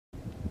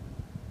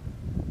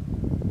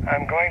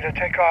I'm going to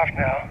take off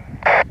now.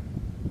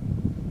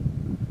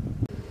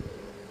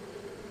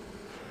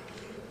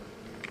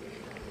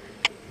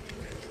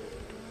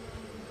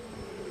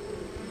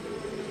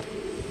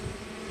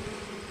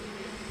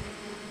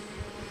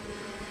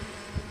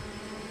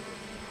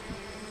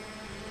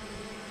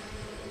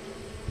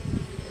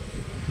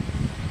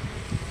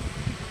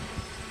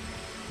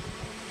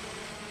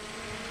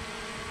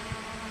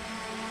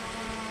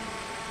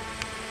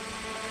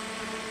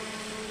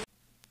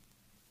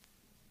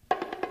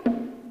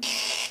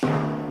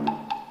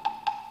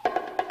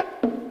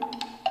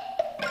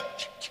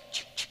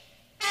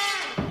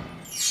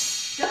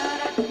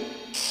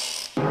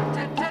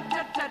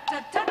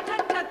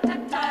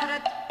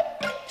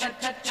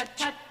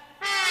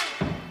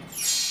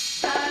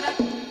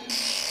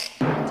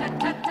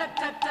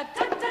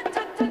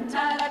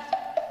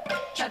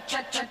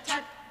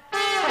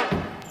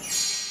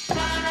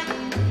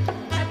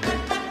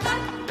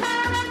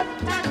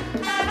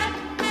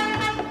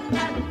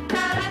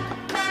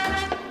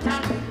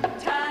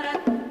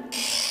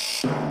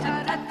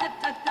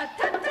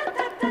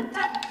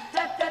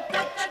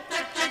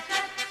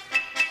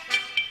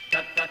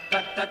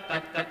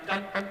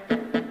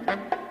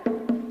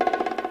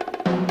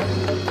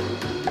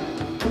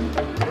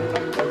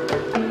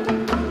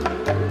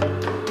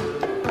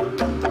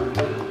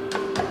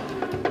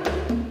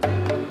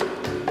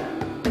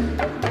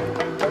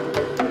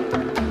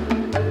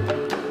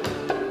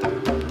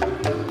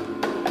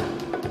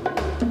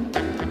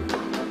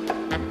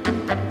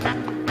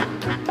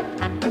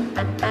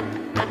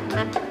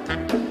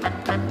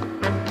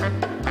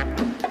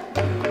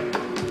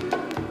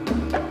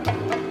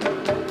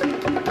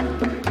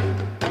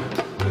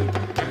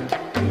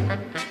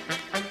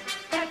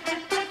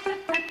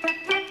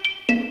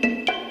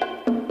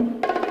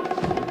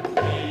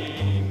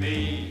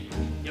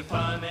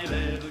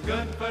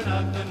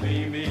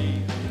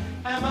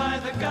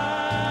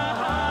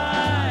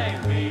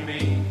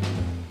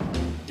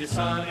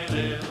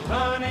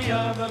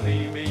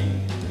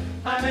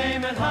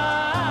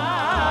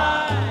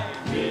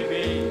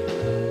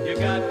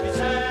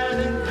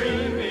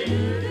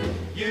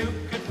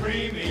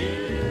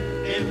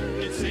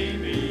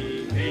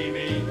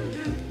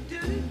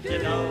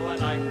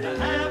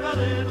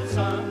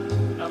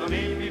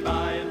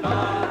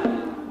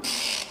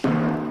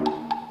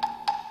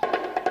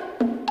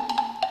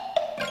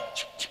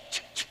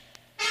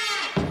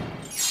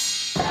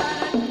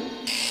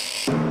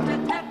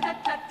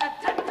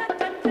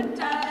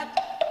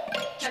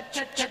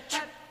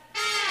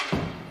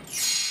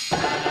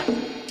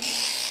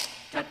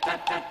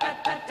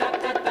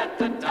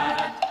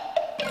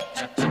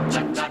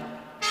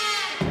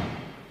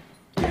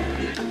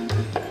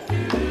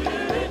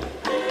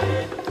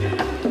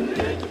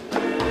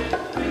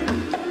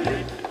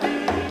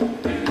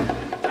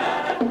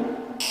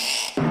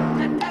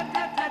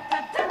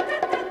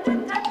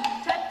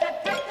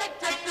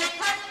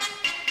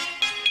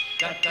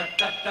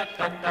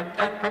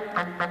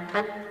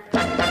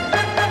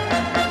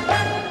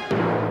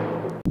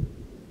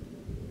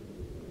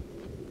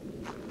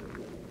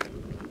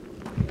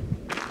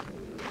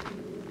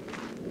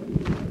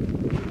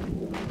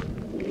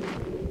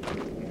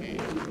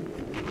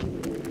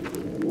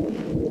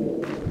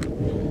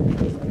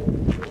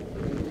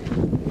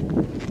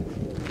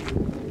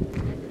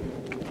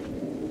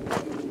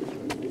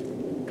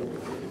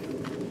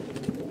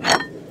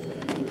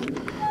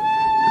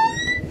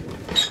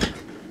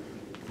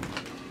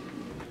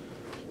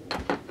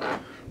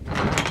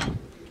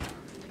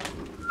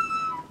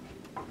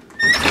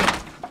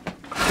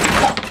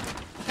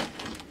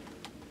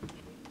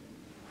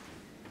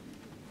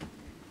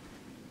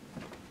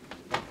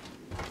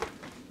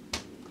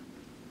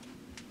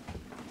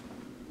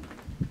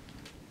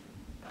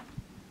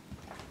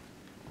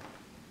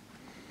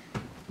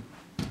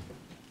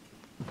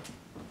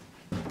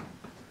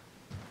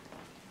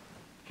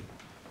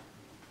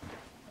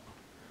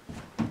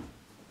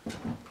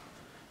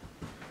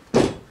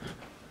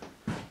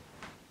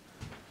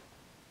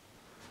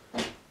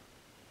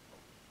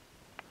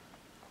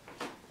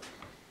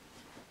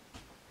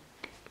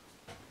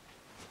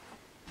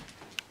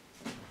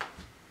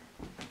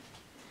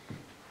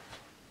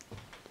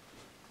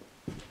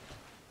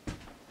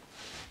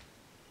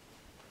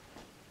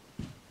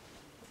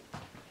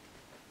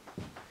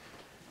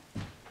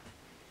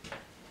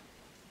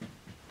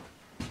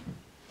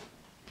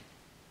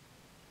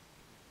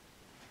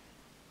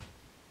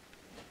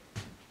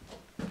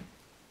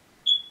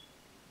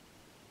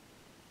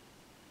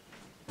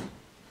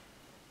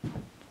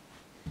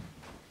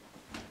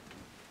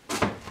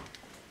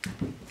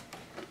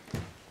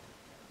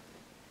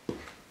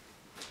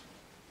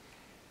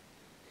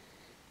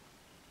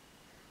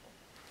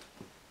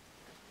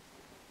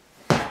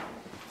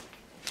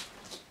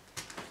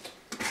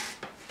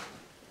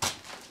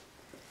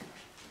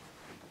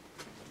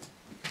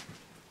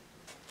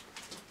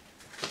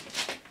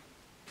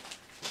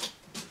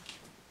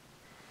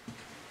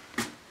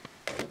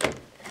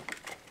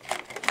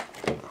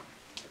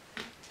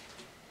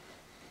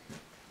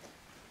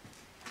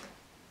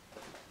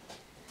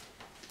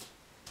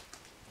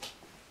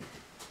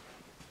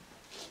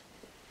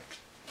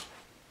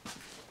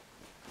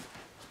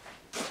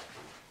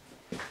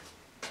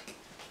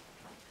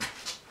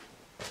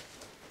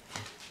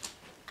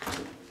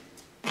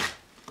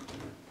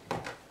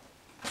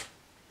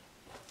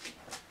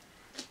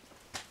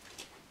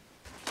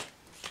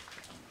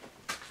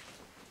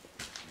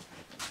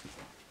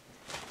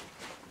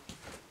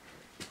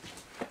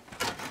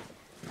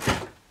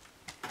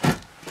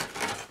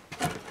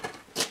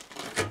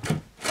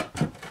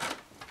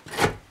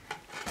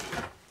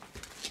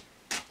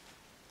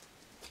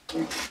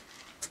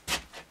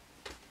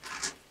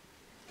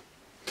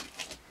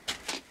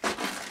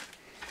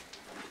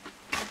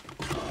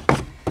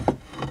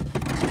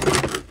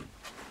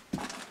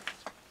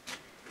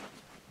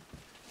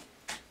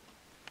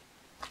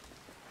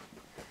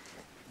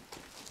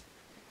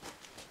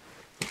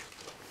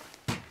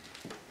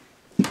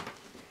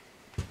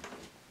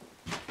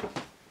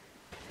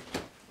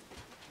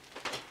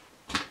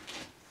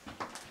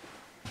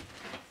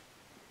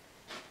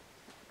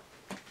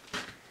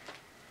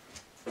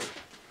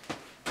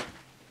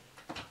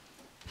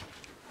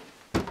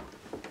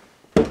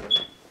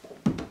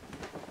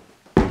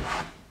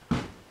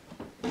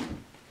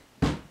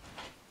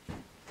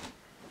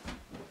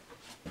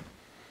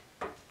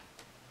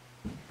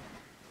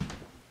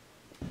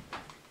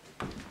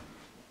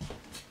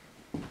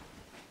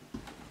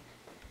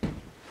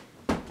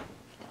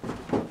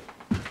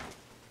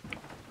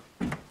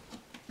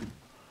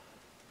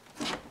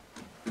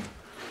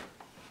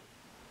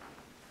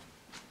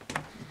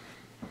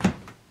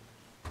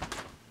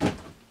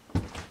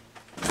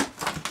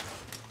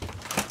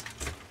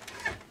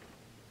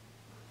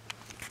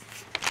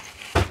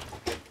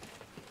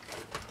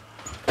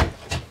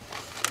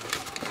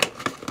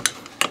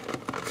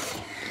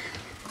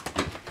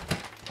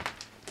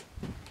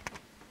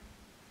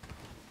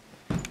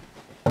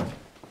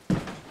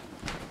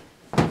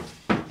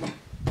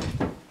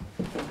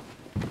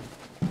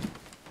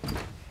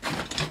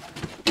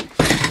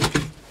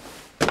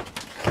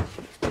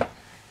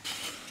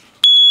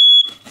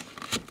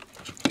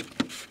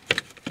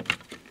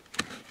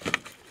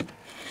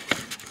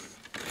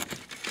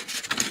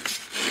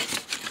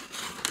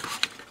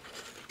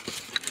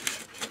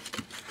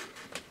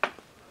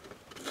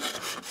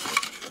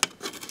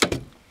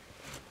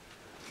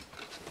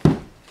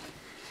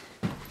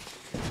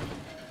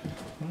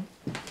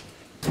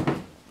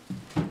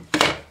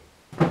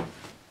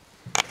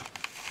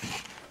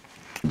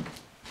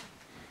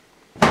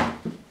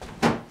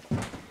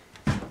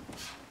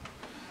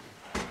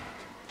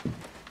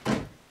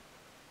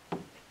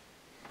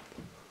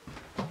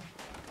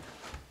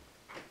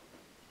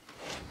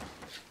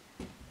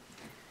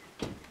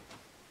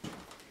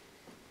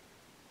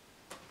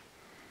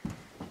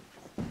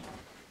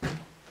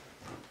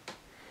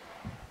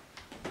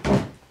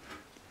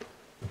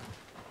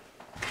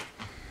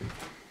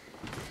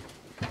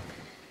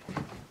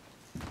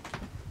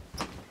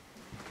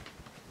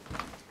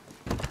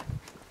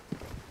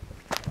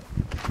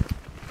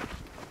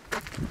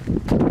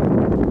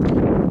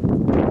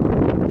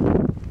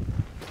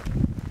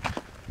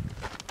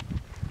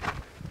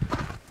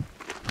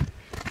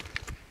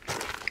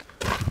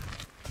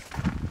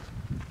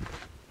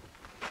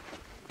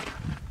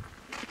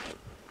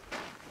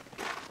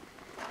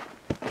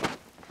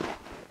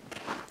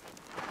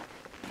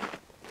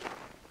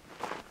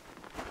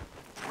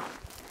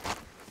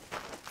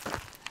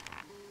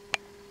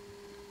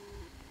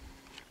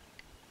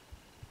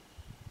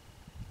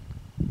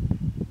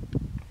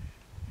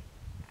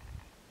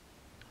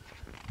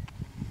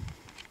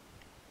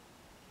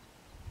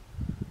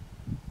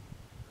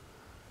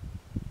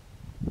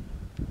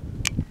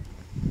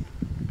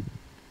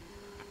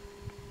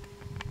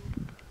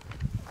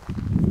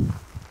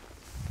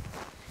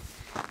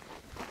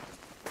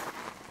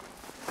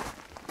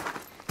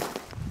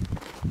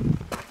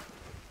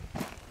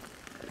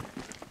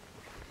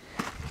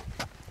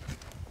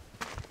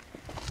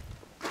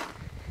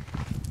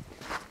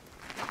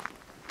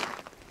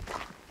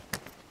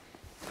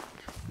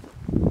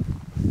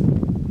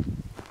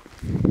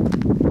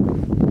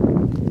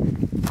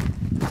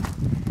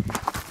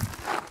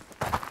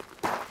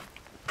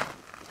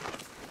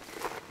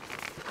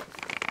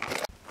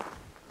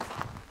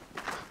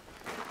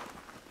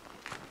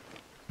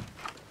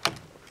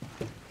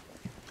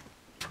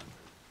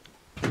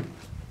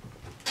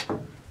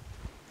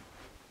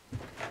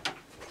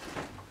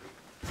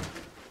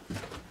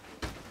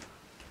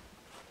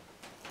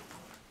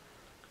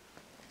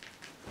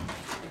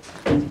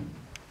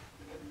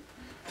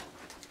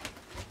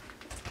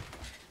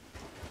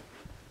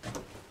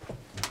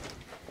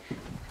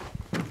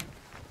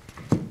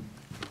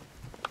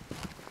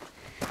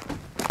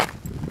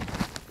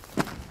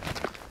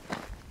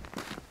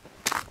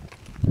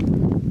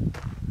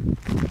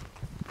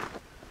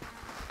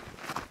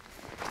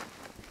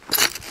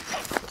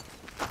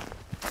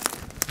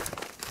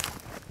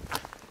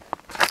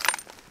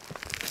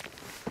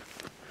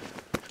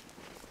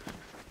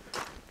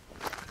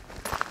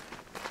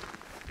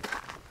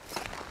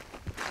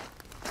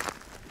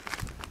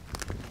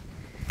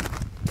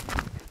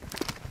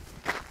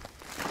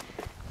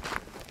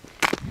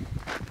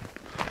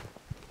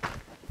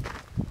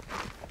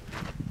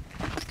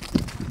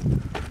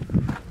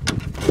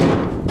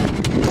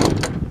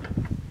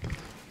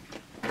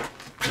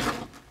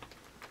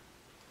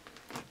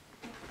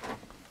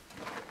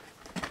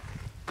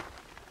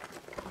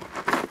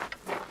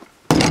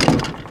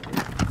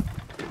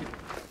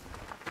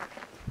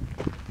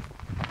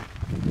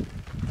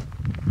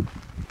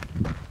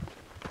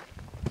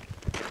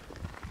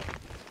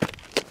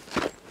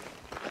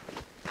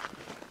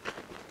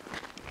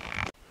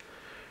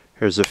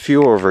 There's a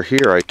few over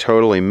here I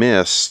totally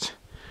missed.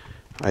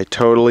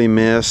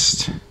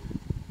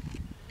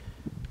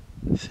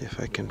 Let's see if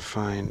I can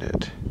find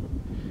it.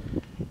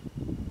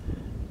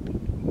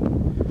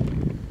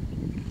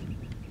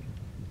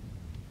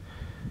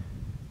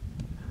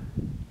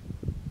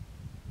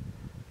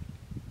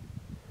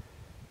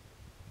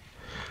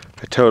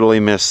 I totally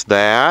missed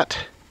that.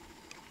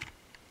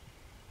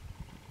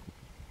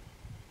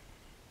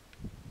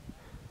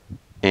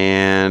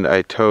 And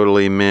I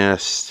totally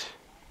missed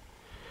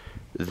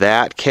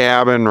that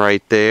cabin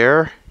right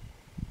there.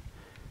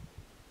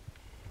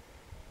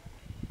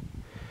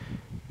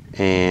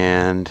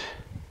 And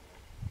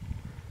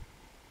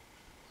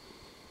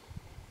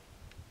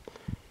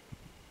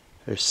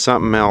there's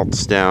something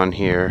else down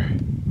here.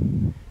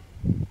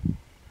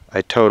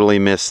 I totally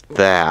missed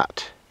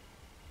that.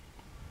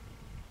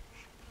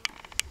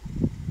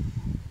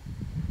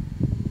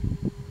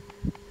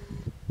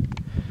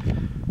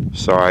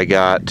 So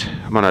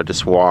I'm gonna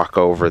just walk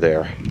over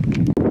there.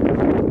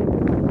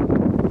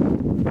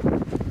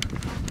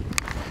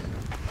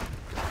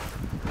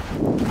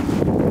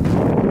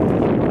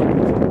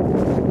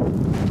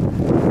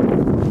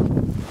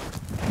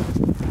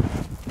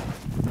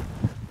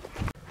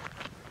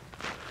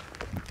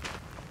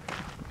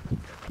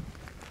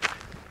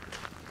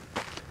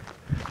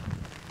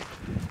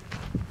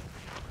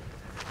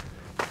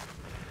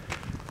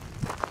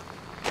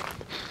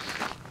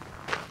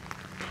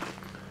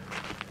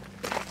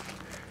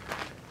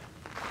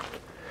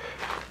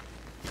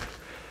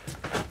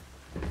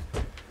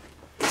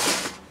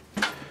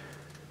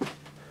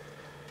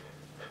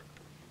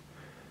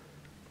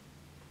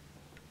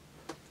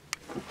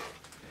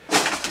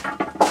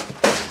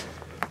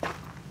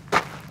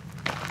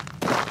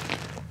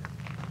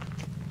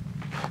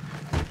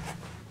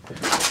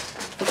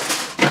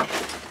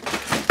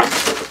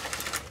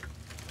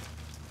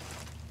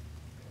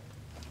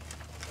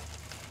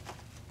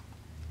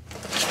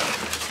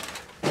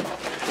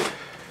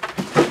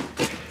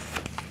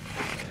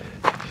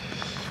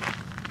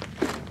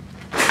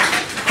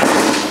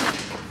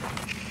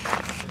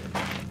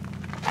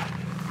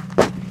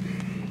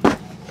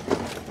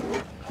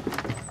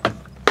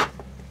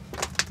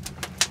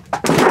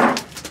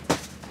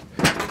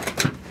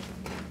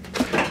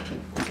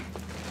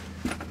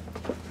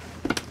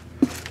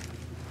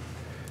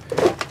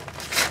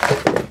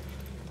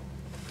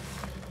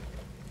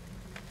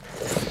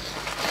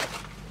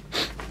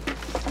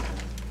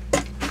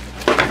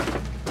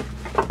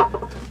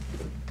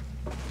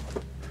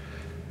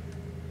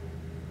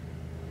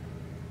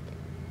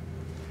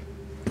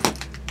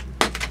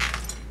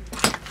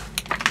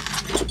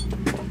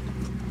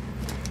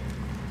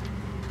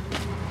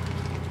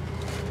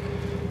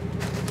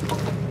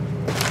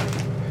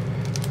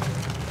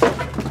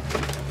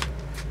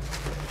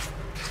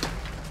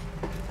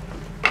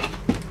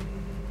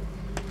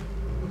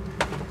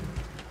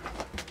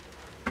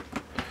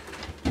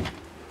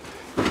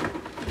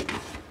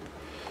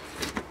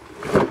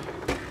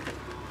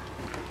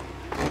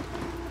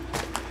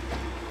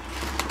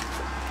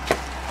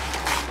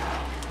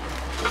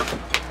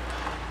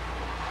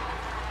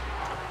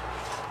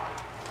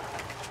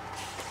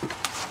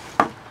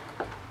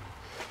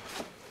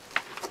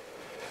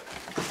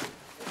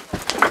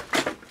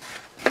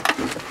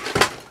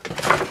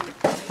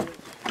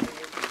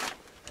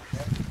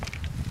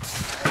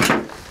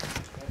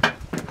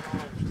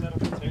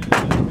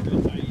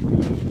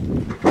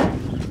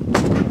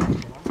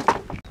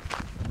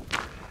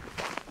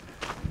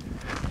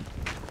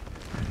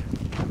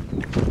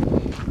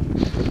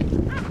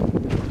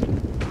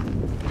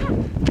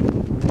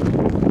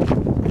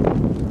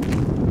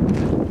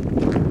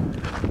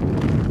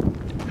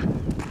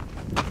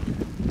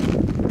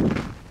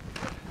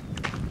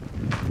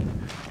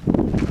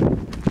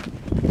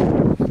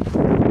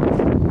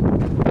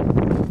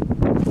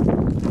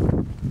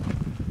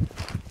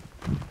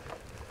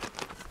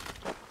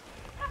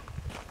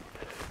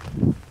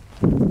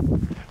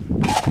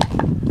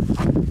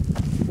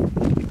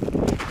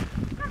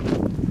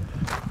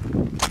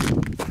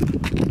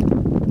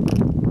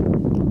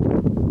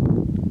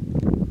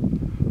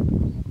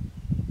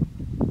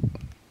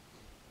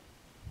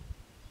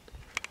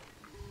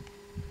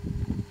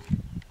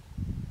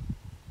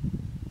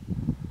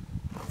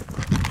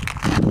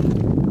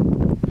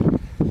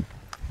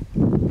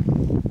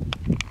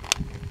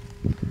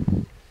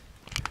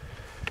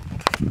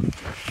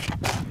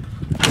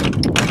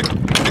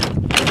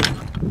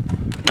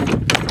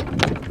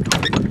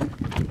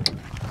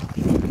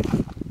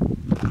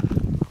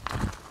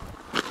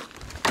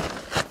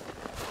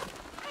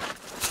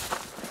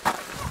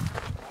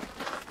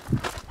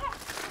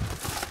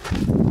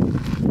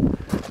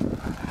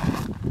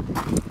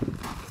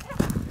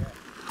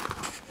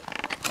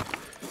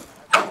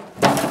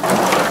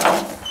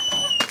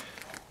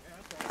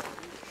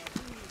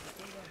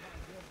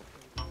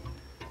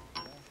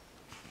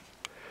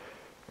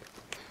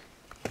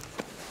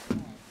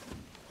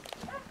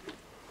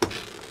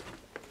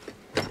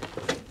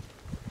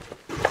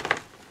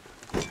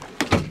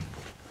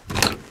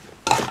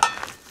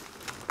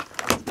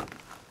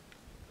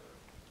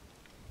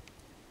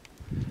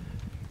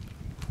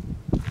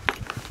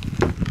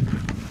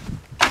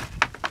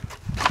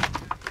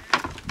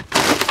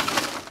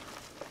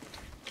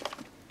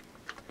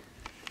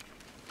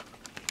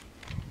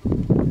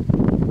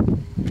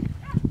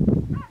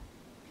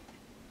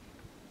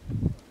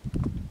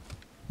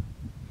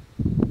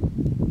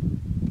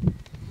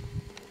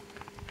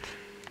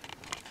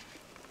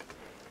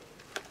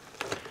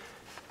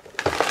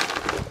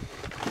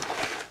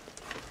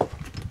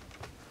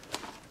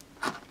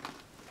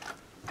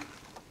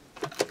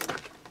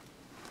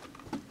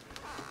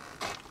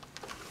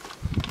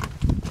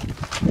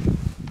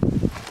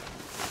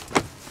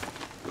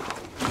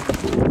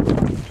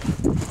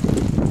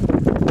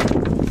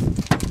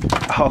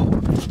 Oh,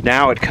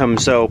 now it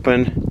comes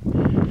open.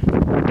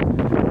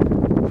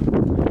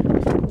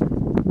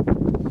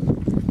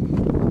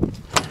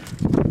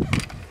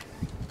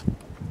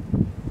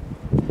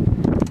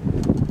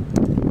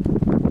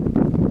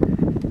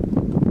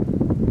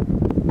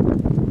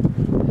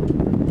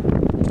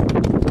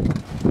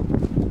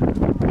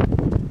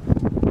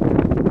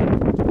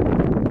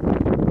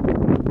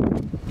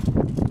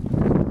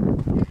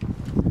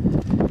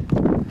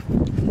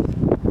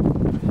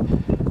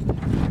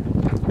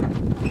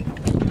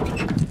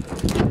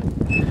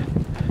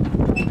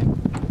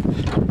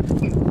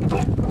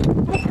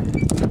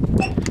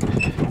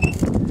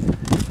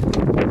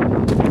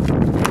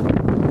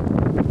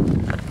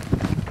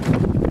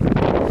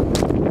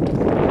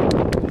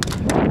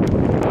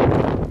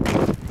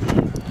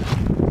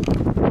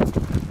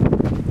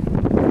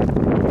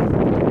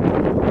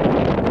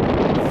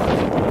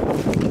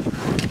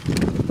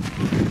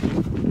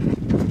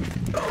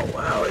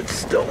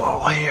 Still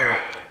all here.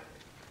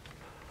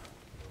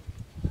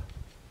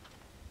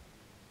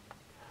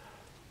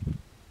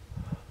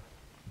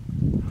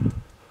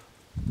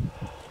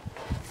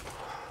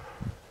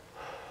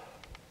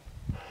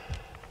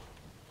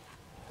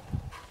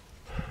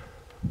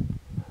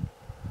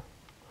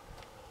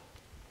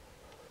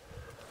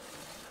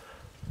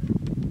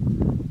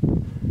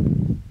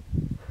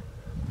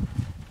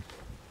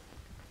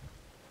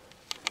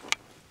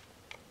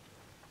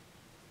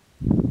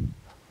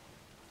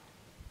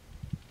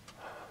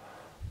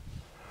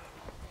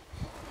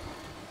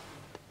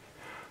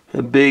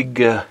 A big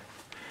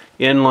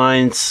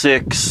inline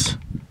 6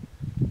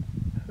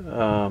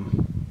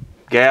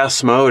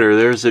 gas motor.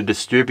 There's a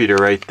distributor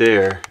right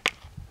there.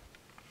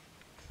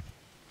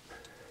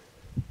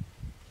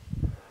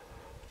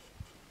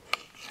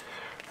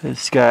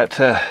 It's got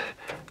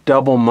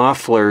double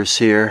mufflers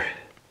here.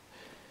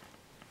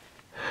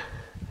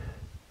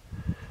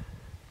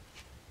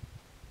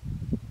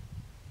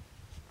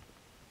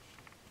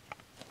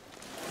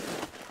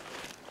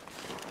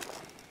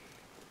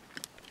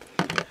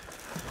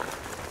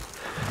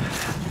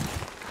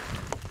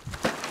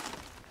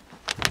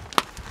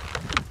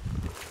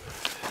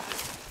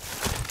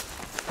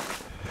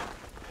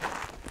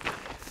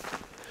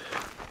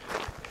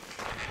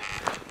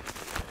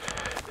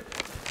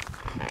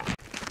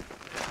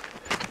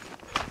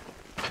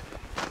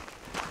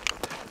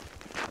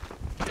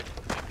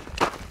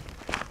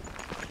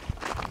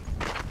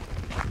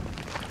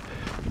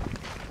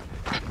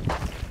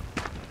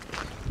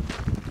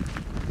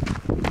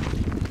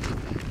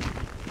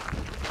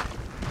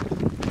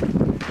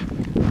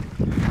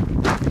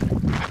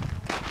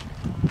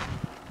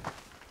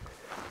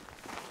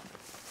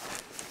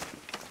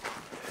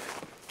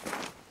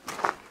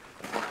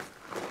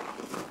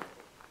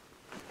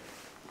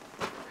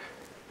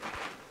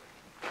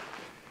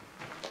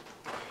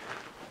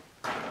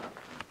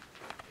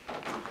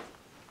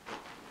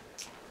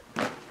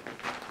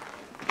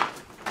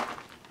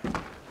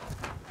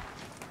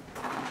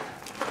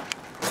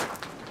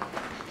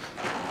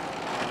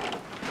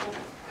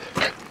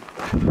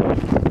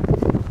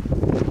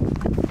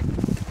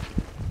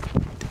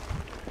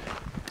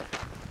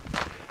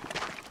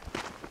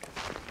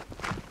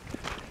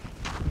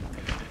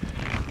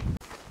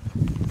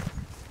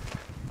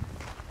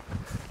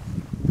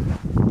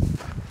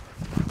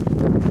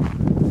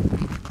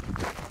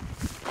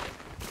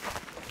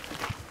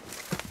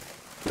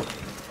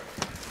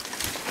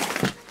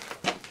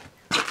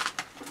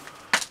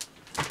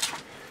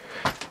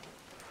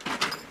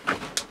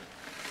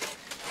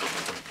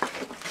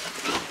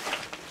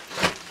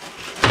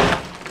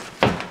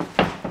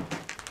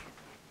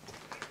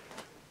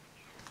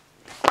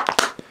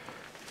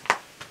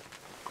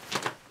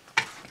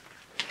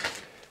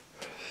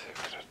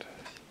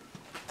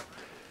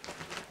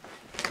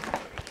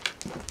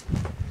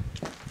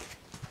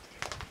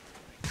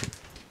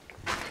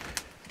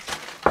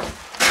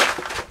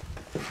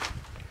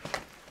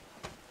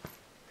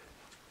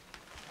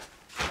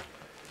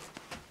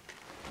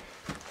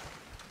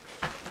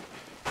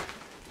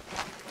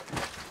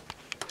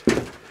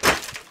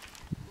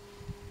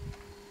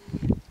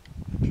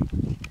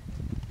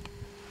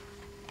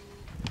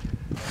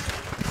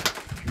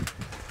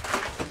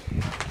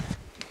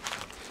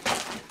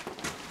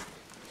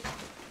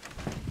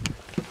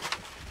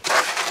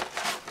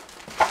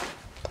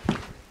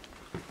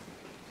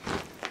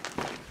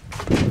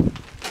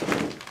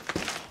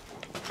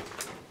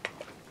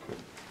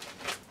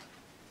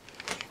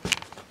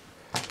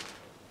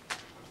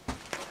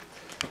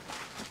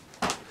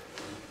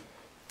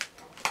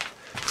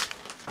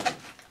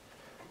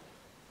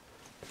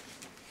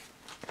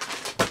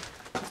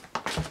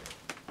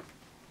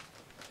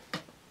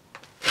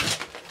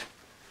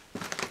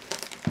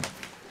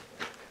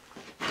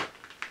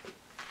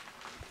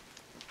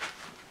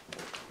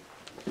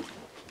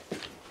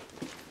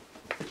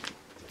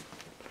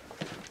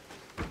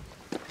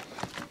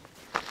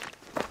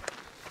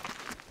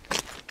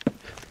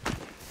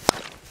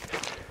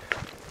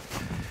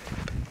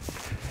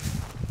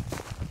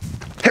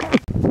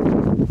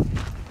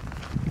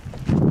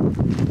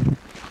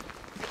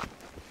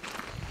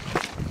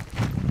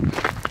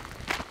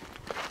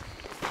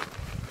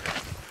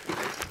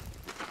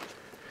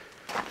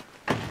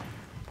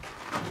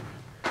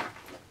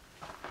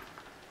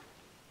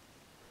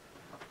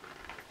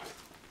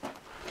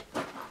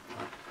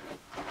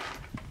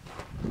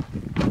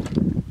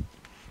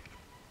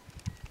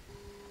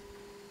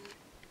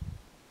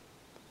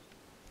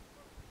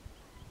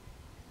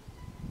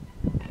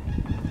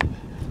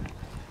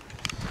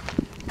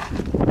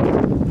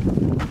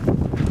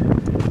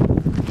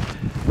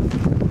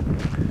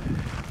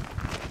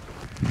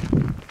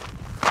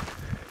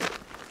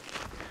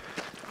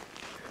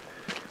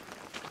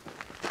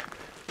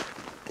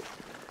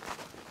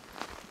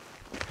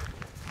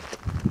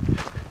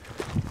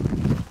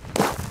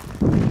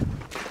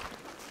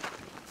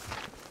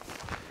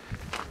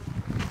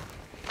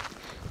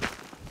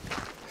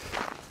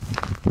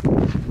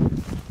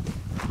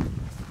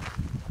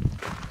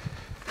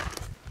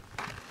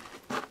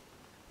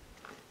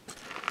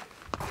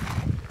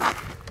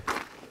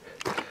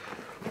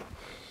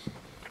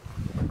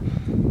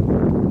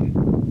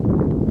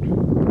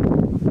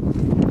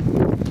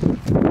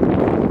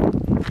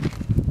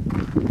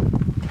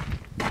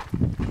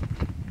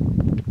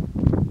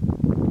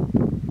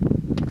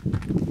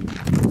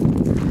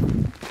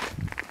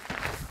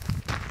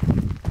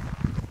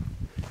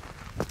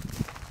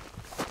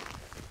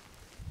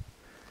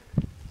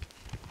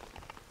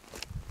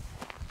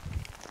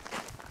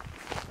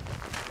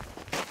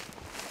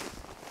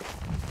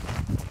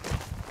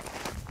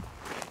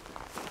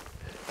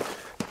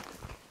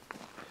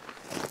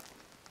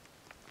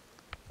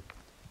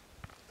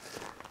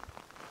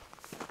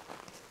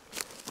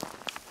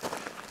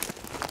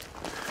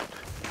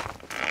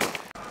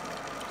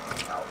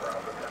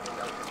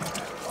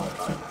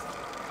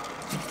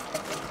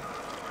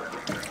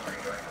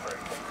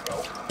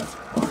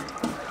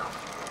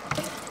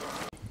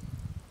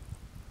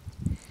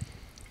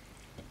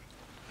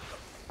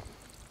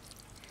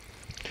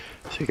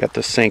 Got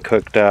the sink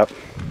hooked up.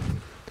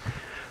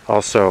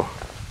 Also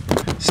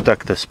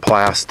stuck this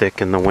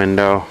plastic in the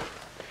window.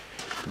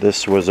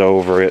 This was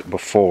over it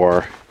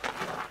before,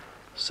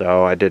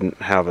 so I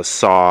didn't have a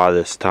saw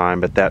this time,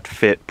 but that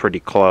fit pretty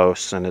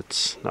close and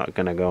it's not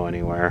gonna go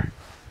anywhere.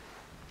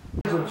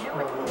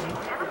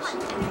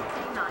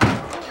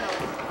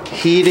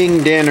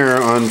 Heating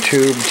dinner on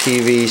tube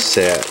TV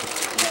set.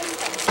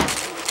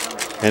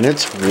 And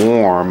it's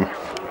warm.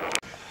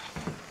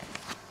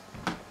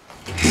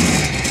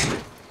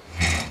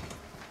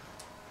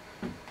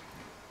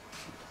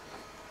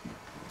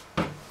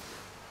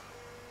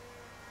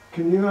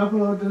 Can you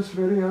upload this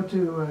video to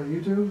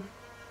YouTube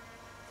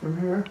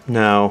from here?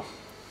 No.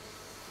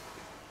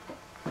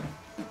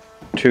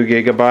 2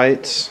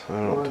 gigabytes? I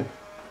don't think.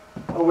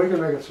 Oh, we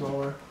can make it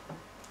smaller.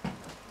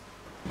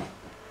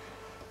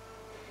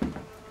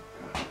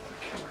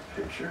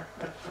 Picture.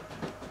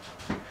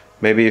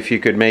 Maybe if you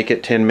could make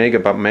it 10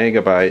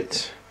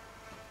 megabytes.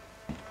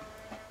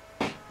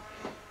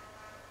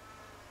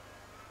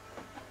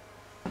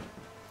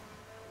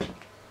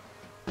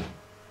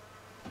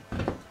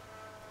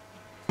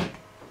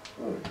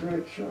 What a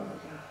great shot.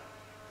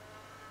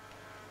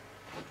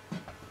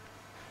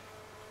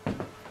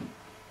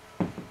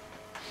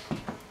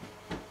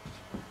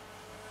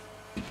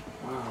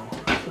 Wow.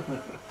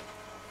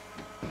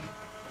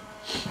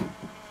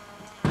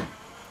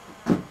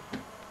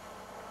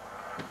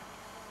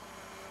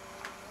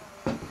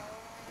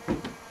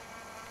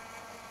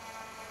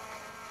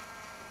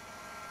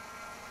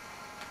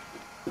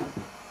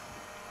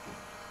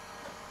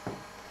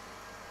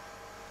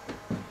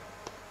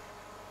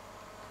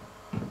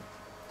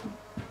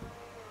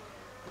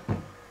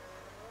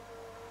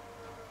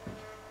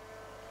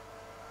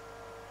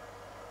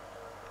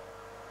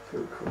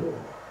 Too cool.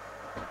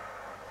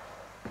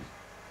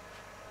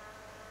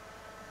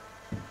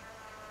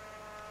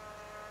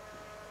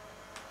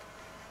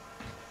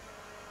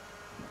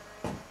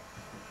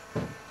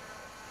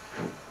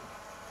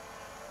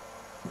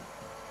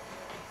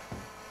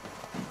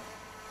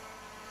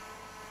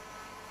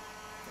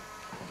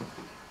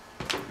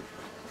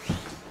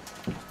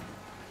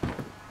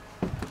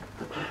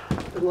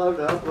 I'd love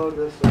to upload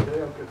this so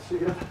Dale could see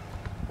it.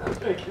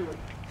 That'd make him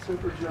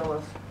super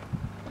jealous.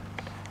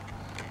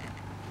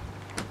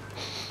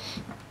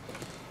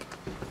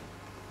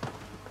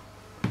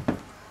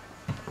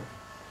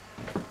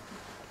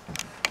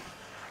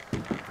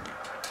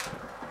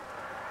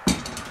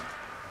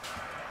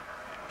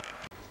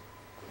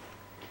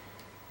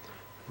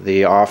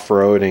 The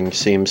off-roading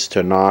seems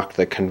to knock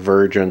the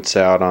convergence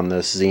out on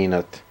this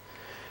Zenith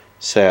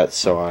set,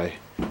 so I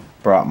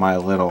brought my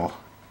little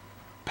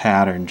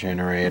pattern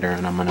generator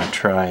and I'm going to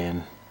try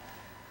and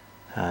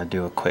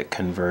do a quick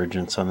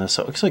convergence on this.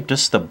 So it looks like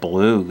just the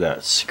blue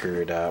got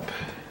screwed up.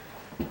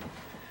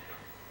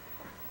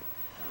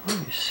 Let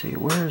me see,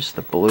 where's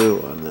the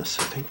blue on this?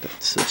 I think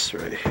that's this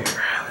right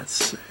here. Let's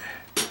see.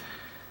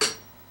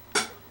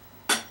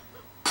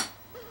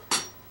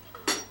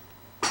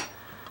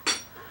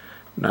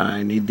 Now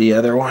I need the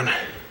other one,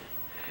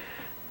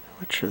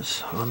 which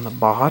is on the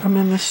bottom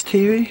in this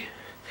TV.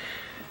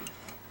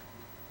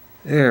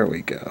 There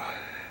we go.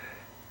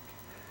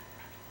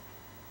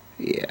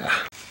 Yeah.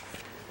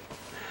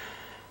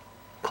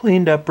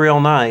 Cleaned up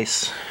real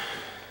nice.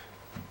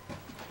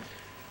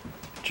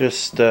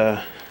 Just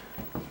a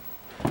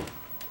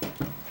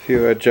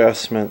few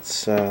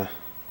adjustments on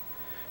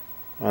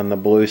the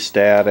blue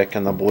static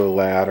and the blue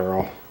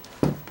lateral.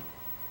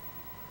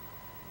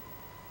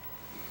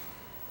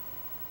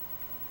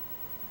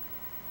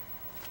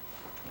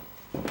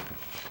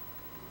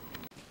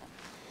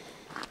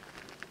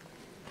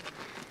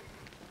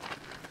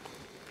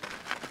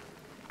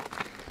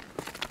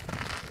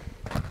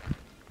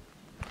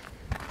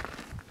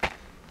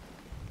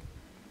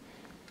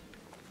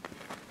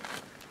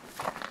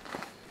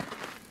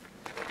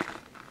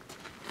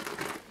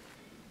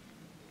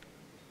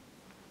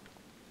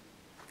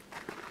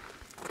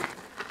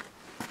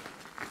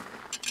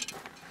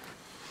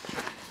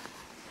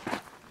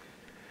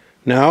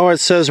 No, it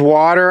says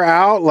water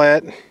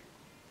outlet.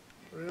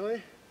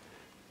 Really?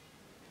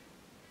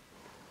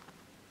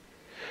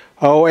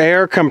 Oh,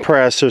 air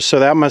compressor, so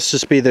that must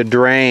just be the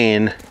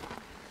drain.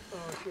 Oh,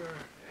 sure.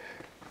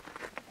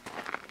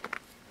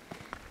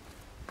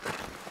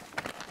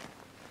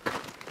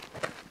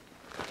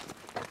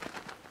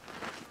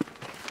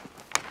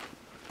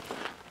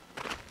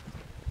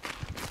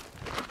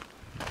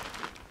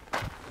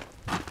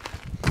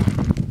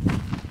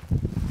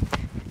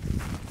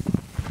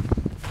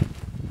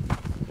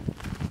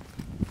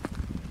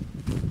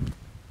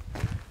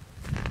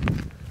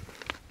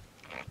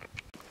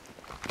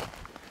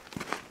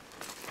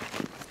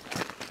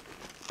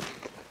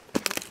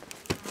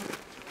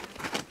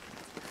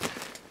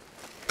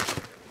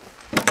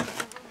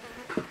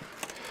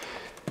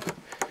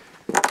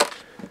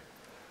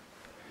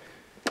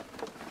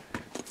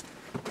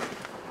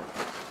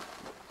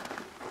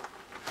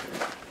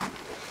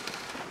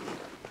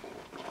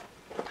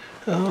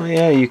 Oh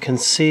yeah, you can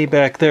see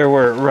back there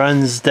where it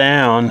runs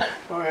down.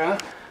 Oh yeah?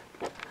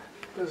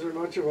 Is there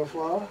much of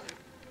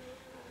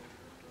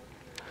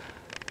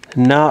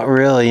Not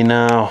really,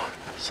 no.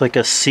 It's like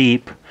a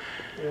seep.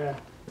 Yeah.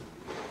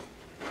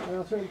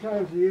 Well, certain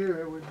times of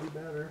year it would be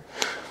better.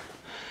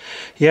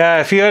 Yeah,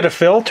 if you had a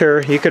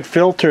filter, you could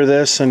filter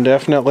this and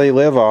definitely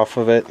live off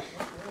of it.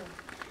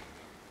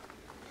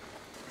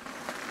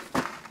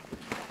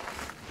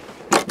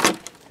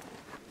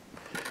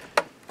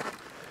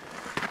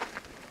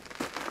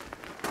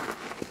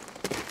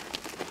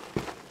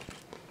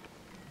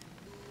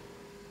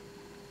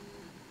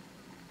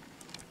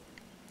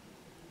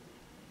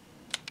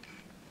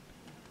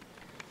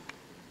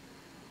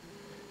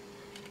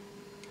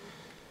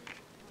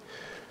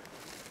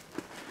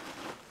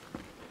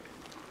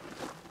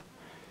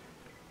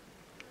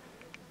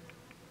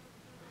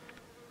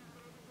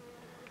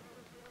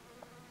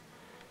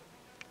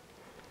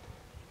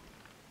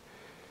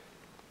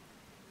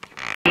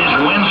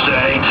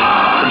 Wednesday,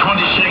 the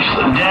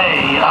 26th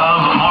day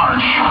of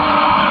March,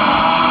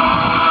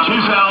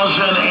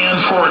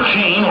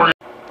 2014.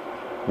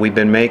 We've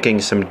been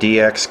making some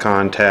DX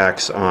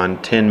contacts on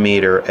 10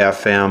 meter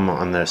FM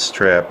on this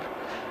trip,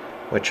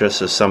 which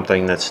this is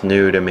something that's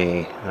new to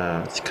me.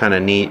 It's kind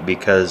of neat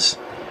because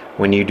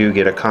when you do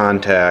get a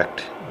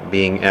contact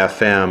being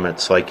FM,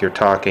 it's like you're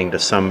talking to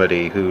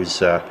somebody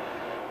who's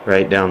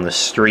right down the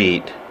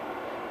street,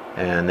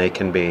 and they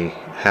can be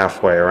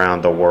halfway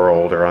around the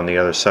world or on the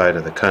other side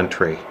of the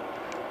country.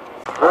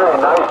 Very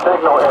nice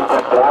signal in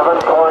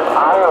Davenport,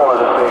 Iowa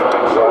this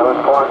evening.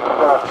 Davenport,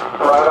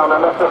 right on the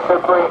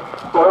Mississippi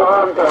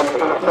River in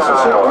eastern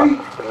Iowa.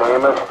 The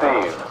name is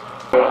Steve.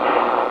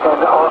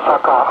 And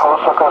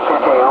Osaka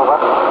City,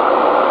 over.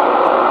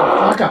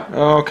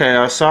 Okay,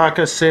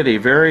 Osaka City.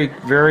 Very,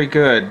 very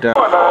good. I'm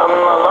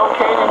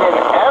located in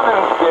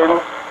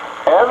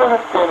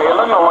Evanston,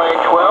 Illinois,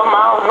 12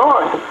 miles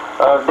north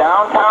of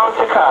downtown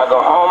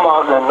Chicago, home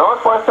of the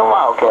Northwestern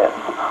Wildcats.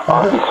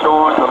 Off the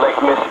shores of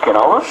Lake Michigan,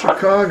 over.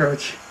 Chicago,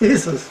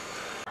 Jesus.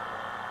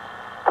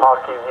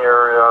 Talking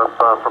here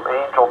from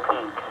Angel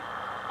Peak,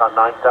 about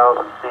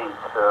 9,000 feet,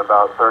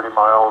 about 30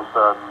 miles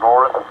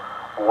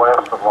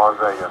northwest of Las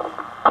Vegas.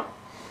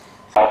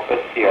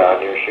 Office here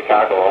near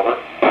Chicago, over.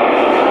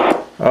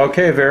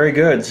 Okay, very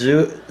good.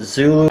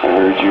 Zulu. I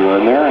heard you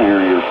in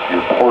there. You're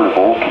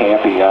portable,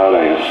 camping out,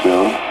 I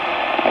assume.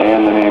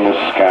 And the name is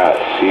Scott,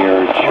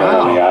 Sierra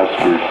Charlie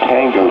Oscar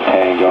Tango,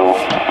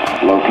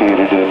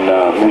 located in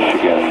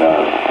Michigan,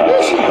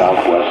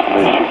 southwest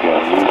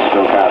Michigan. You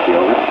still copy,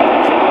 over?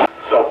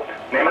 So,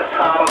 name is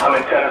Tom. I'm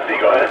in Tennessee.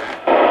 Go ahead.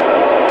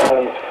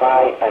 It's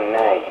 5 and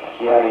 9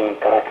 here in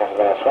Caracas,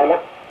 Venezuela.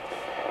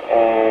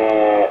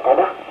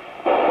 Over.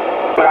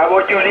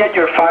 Bravo Juliet,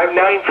 you're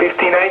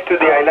 5959 to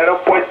the island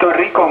of Puerto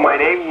Rico. My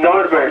name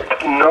Norbert.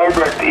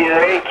 Norbert,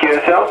 ENA,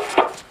 QSL.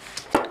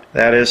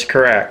 That is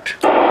correct.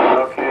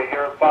 Okay,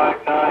 you're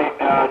 59,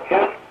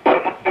 just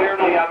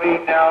barely,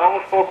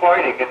 almost full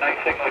quieting. Good night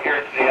signal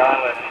here to the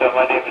island. So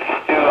my name is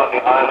Stu on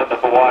the island of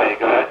Hawaii.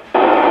 Go ahead.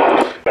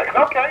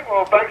 Okay,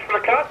 well, thanks for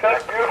the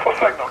contact. Beautiful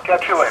signal.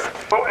 Catch you later.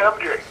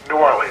 OMG, New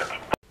Orleans.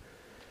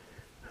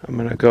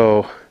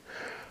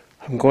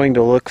 I'm going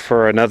to look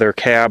for another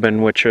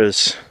cabin which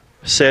is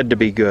said to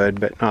be good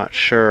but not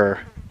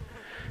sure,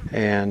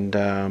 and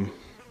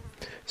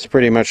it's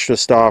pretty much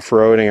just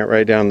off-roading it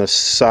right down the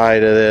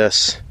side of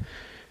this,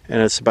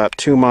 and it's about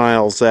 2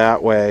 miles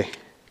that way.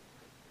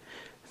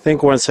 I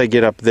think once I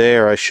get up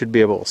there I should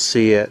be able to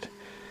see it.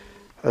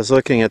 I was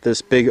looking at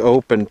this big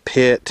open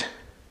pit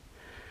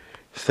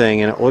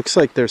thing, and it looks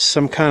like there's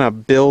some kind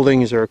of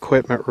buildings or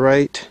equipment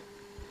right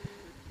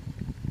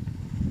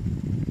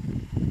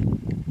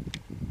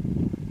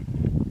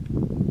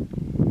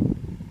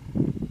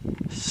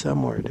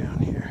somewhere down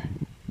here.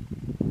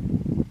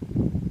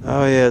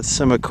 Oh yeah, it's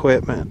some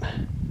equipment.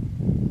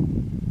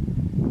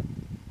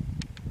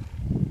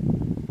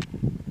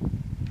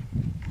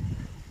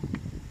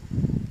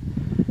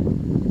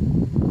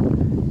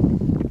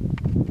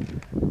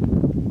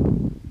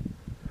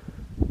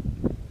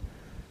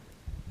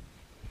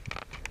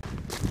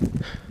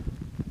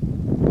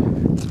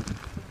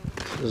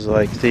 This is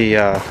like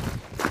the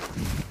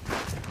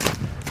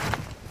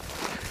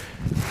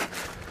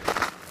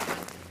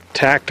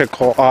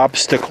tactical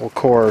obstacle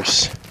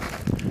course.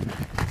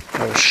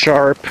 A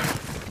sharp,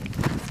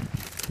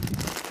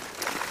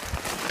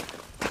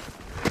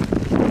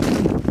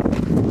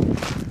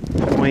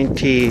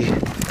 pointy,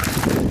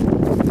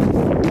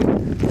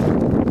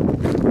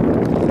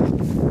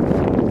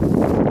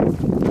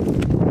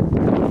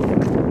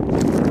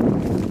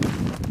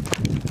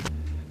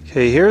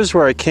 okay, here's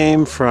where I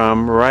came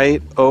from,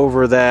 right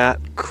over that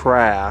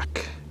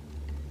crack.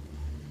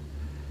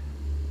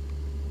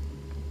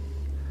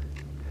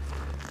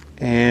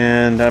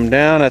 And I'm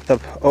down at the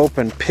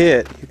open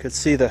pit. You could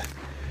see the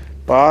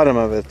bottom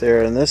of it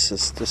there, and this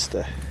is just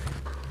like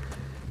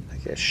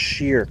a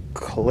sheer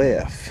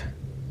cliff.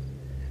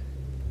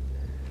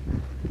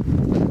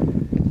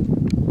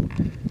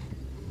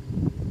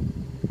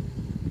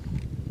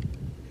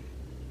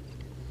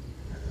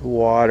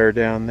 Water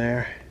down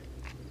there.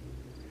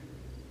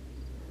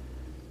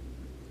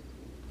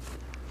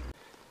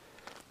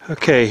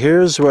 Okay,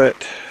 here's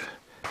what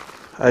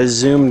I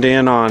zoomed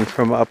in on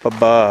from up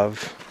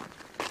above.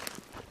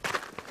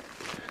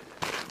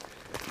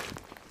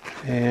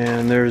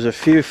 And there's a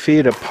few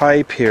feet of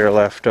pipe here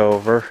left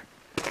over.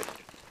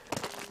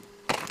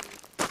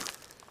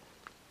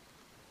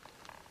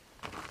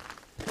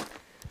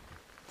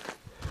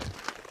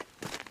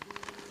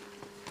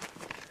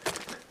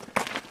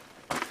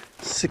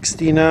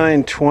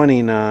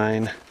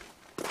 $69.29.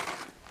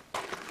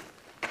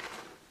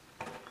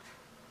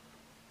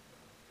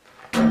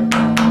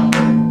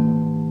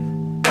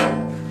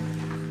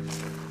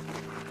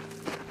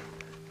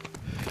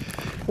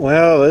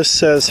 Well, this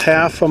says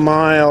half a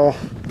mile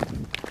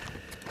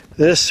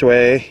this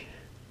way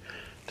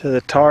to the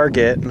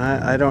target, and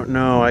I don't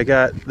know.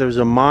 There's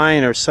a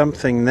mine or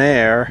something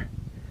there,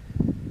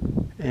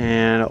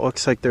 and it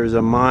looks like there's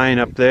a mine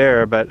up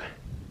there, but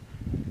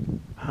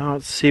I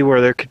don't see where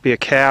there could be a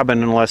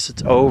cabin unless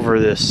it's over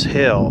this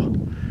hill.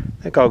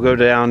 I think I'll go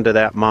down to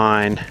that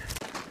mine.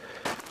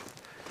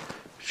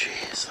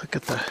 Jeez, look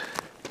at the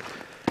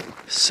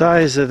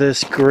size of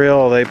this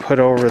grill they put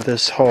over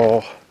this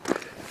hole.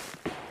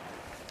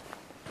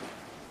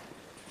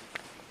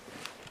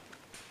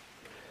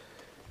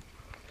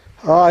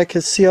 Oh, I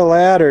can see a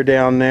ladder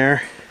down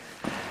there.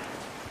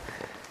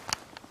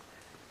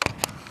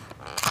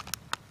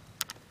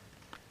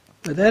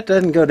 But that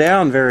doesn't go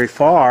down very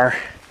far.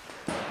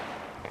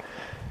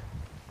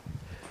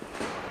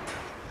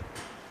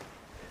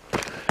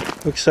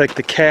 Looks like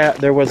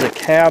there was a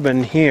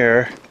cabin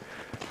here.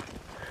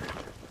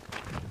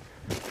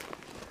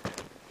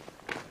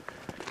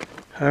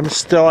 I'm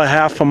still a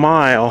half a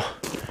mile,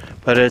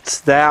 but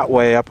it's that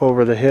way up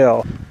over the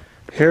hill.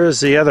 Here's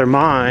the other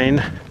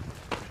mine.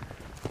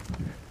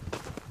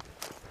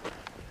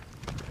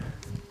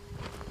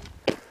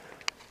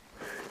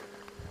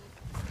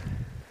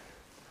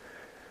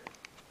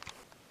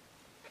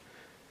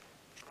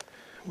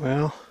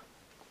 Well,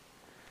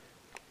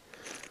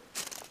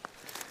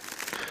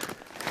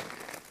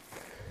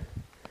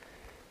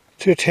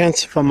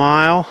 two-tenths of a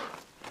mile,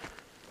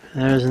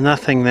 and there's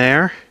nothing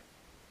there.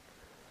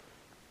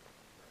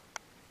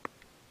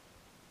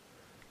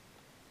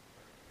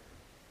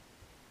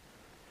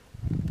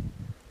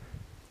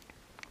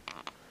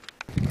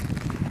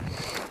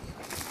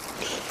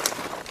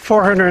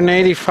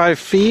 $485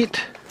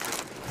 feet.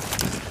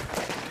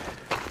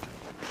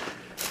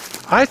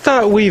 I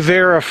thought we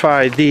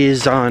verified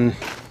these on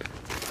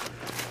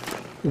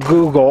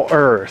Google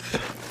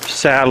Earth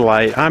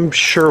satellite. I'm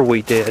sure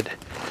we did.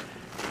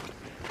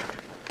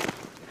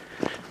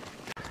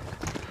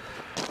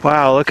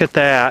 Wow, look at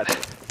that.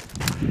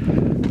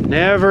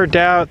 Never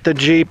doubt the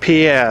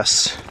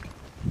GPS.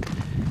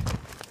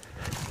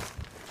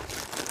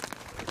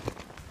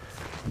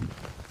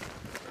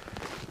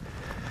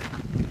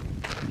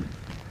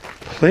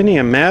 Plenty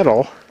of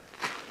metal.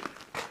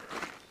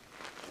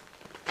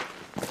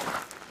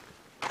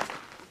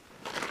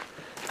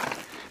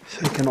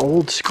 It's like an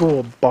old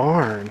school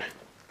barn.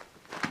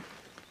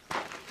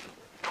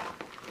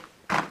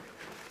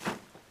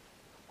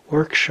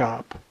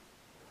 Workshop.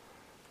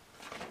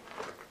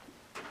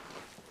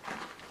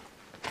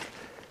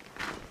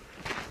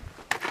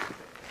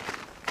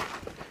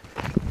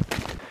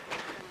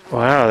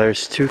 Wow,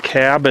 there's two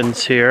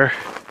cabins here.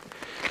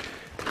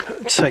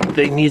 Looks like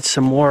they need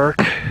some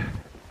work.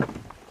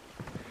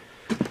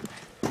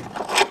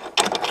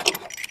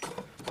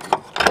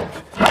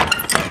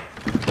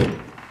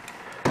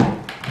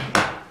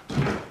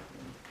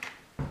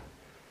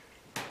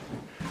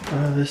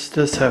 This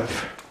does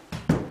have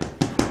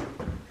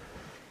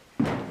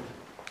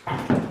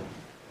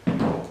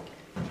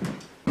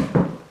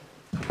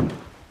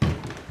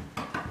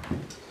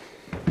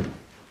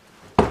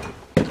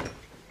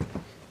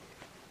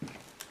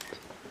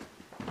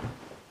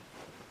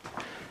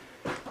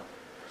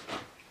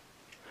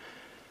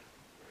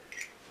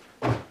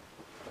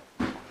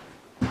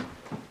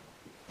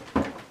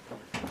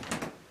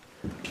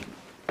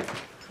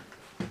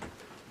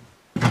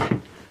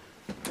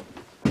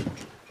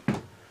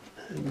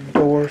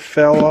door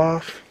fell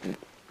off.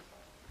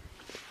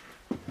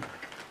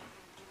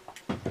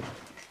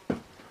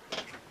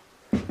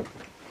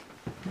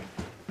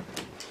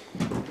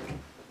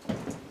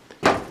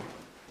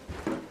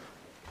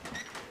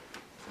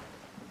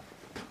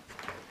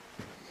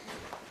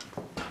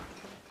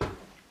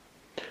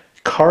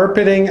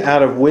 Carpeting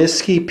out of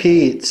Whiskey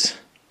Pete's.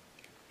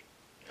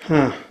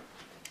 Huh.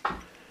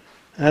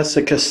 That's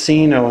a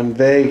casino in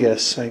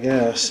Vegas, I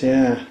guess,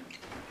 yeah.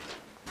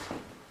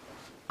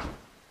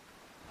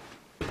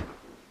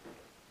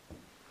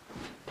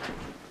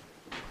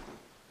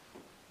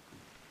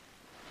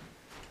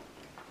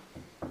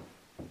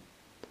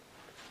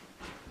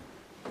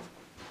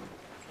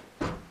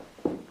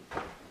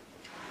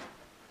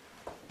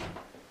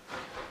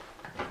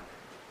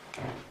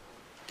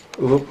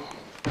 Oop.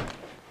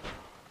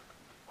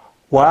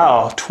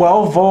 Wow,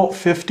 12 volt,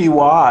 50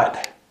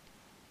 watt.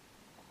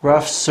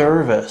 Rough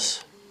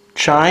service.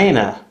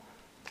 China.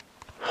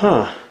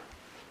 Huh.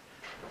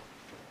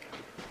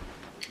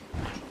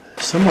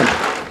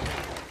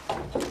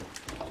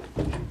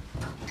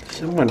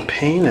 Someone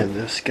painted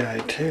this guy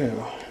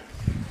too.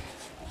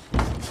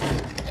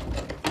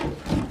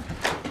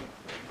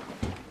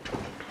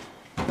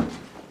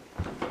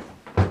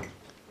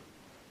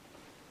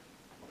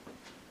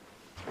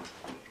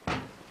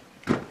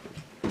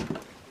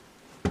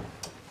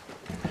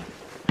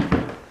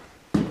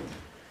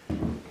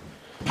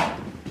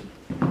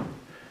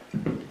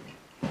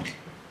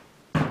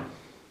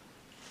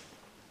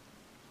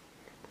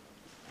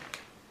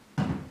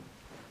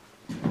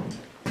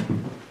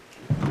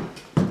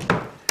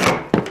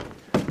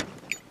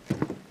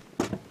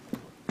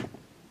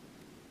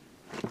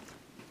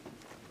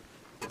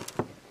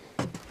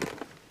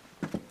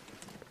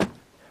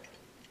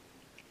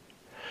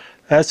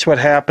 That's what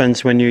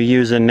happens when you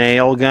use a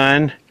nail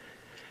gun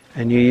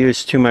and you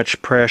use too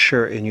much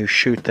pressure and you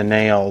shoot the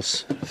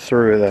nails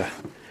through the...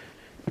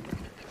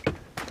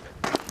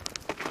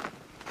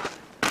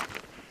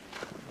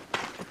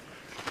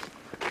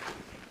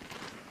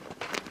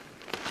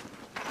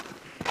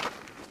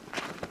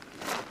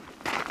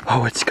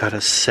 Oh, it's got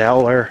a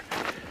cellar.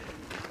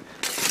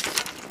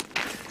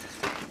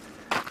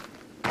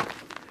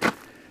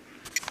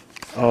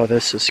 Oh,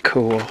 this is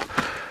cool.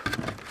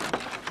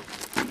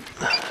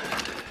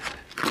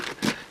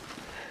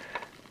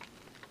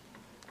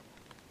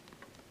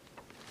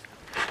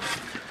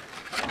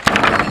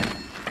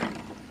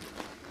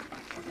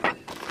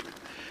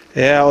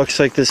 Yeah, it looks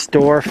like this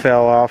door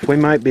fell off. We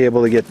might be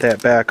able to get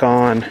that back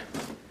on.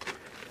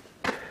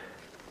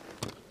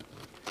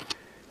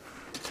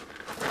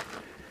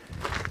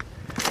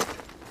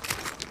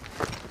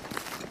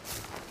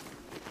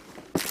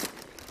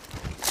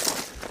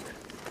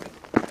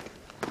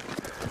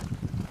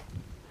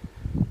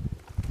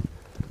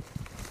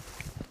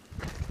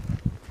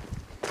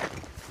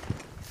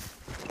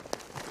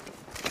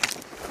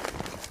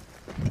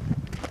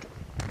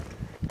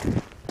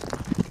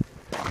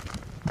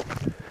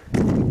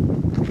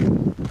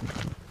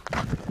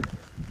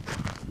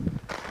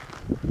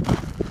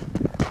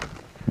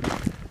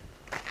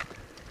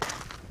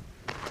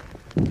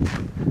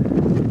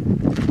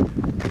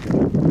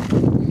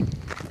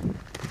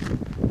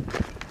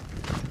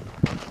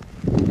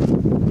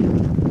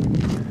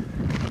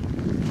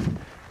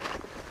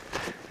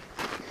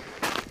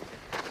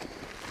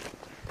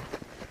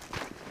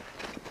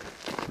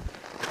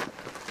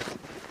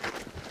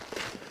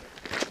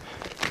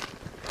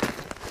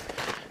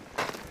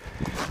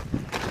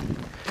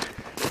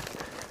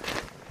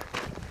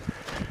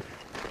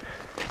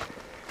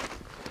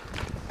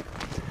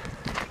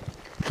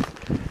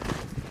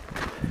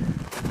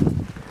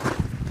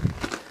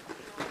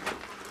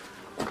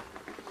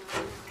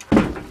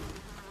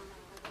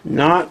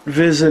 Not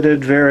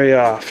visited very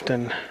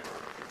often.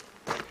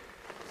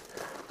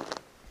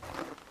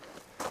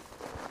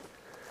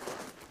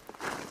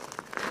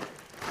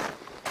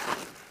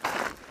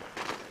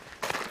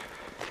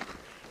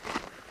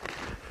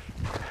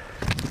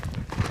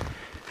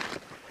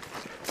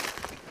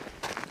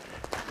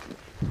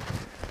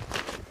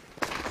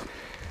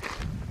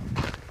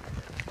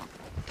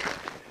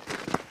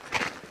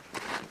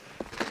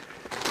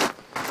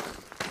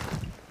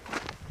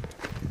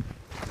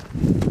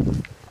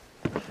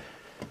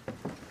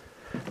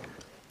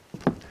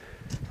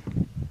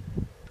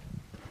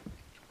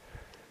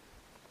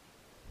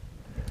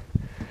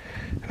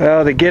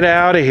 Well, to get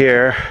out of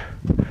here,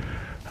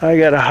 I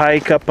gotta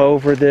hike up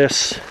over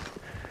this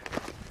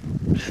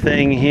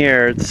thing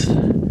here. It's a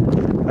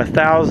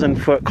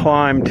 1,000-foot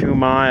climb, 2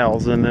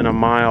 miles, and then a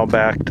mile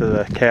back to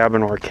the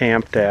cabin we're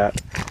camped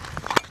at.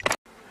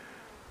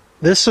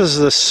 This is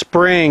the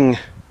spring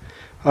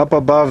up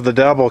above the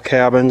double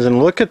cabins, and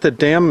look at the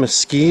damn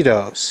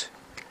mosquitoes.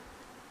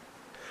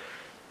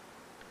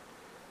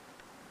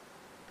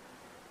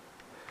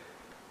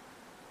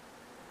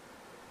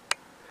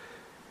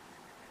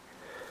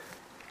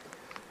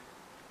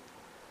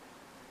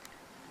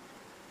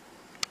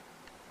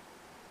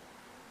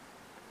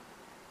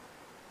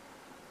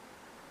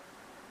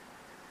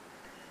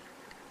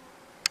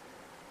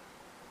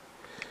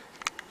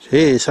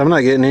 Jeez, I'm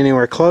not getting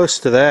anywhere close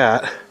to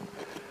that.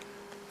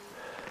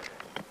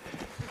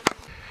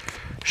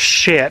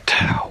 Shit,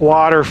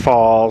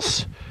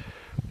 waterfalls.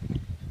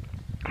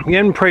 I'm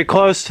getting pretty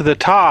close to the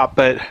top,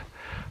 but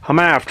I'm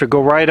gonna have to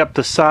go right up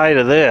the side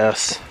of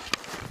this.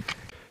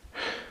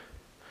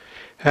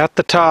 At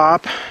the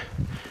top,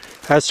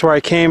 that's where I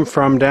came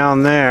from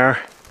down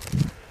there.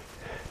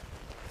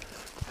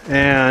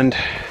 And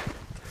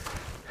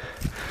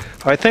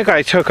I think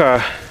I took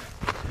the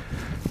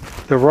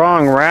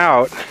wrong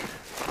route,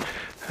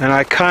 and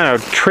I kind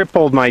of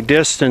tripled my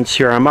distance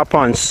here. I'm up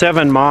on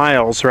 7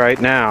 miles right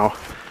now,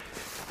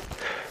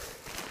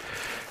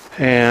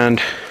 and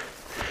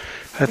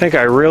I think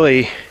I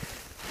really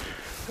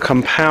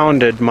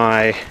compounded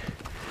my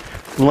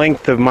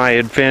length of my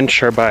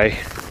adventure by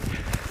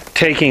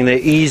taking the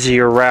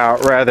easier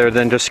route rather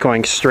than just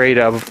going straight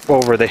up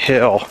over the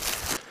hill.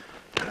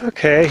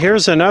 Okay,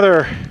 here's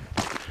another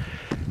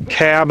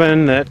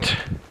cabin that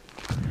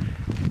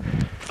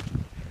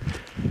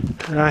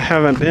I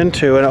haven't been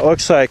to, and it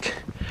looks like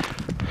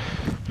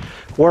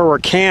where we're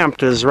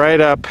camped is right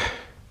up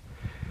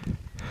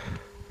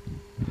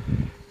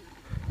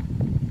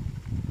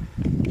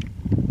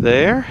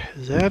there.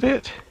 Is that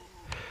it?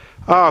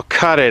 Oh,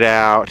 cut it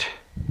out.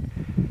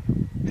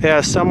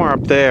 Yeah, somewhere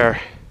up there.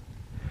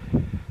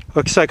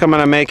 Looks like I'm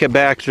gonna make it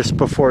back just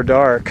before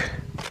dark.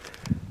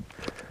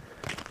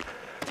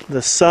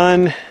 The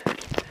sun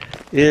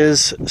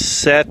is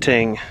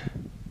setting.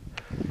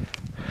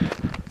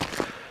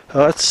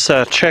 Let's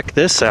check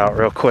this out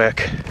real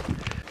quick.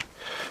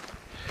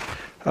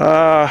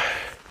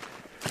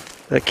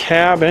 The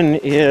cabin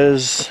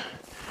is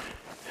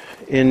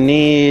in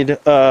need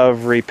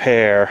of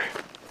repair.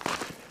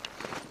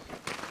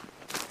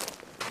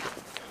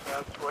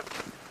 That's what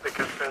the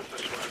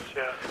consensus was,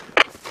 yeah.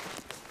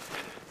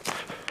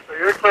 So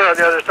you're clear on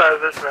the other side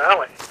of this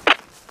valley.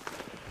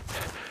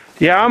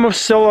 Yeah, I'm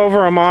still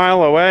over a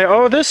mile away.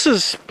 Oh, this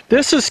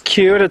is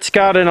cute. It's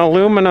got an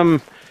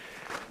aluminum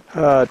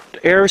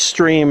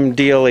Airstream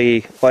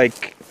dealie,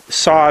 like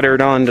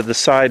soldered onto the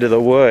side of the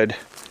wood.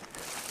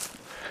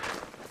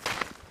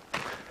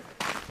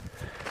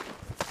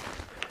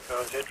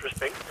 Sounds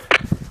interesting.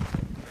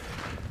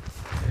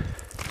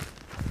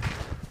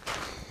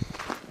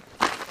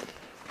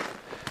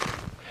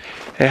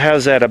 It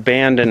has that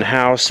abandoned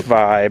house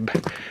vibe.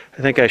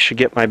 I think I should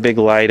get my big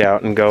light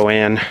out and go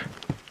in.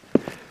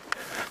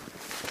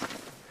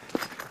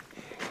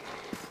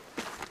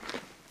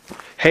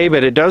 Hey,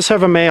 but it does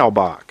have a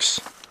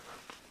mailbox.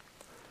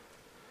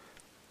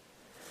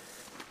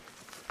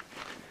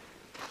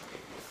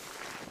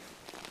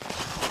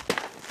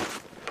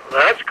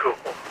 That's cool.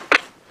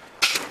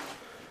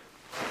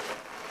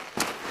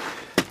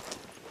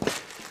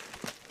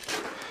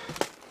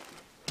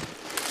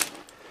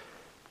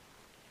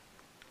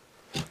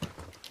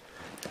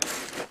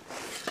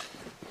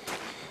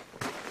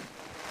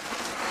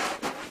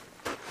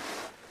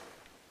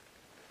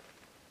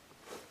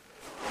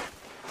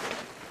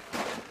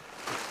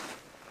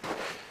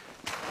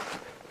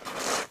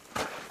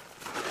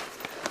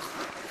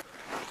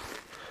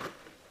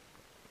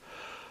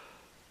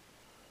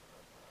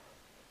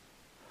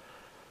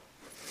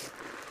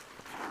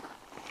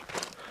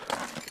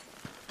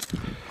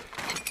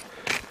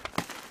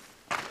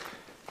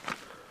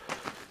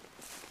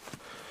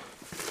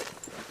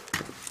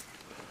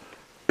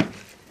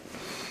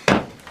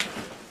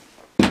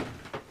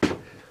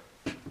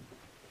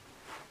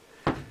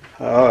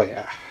 Oh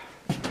yeah.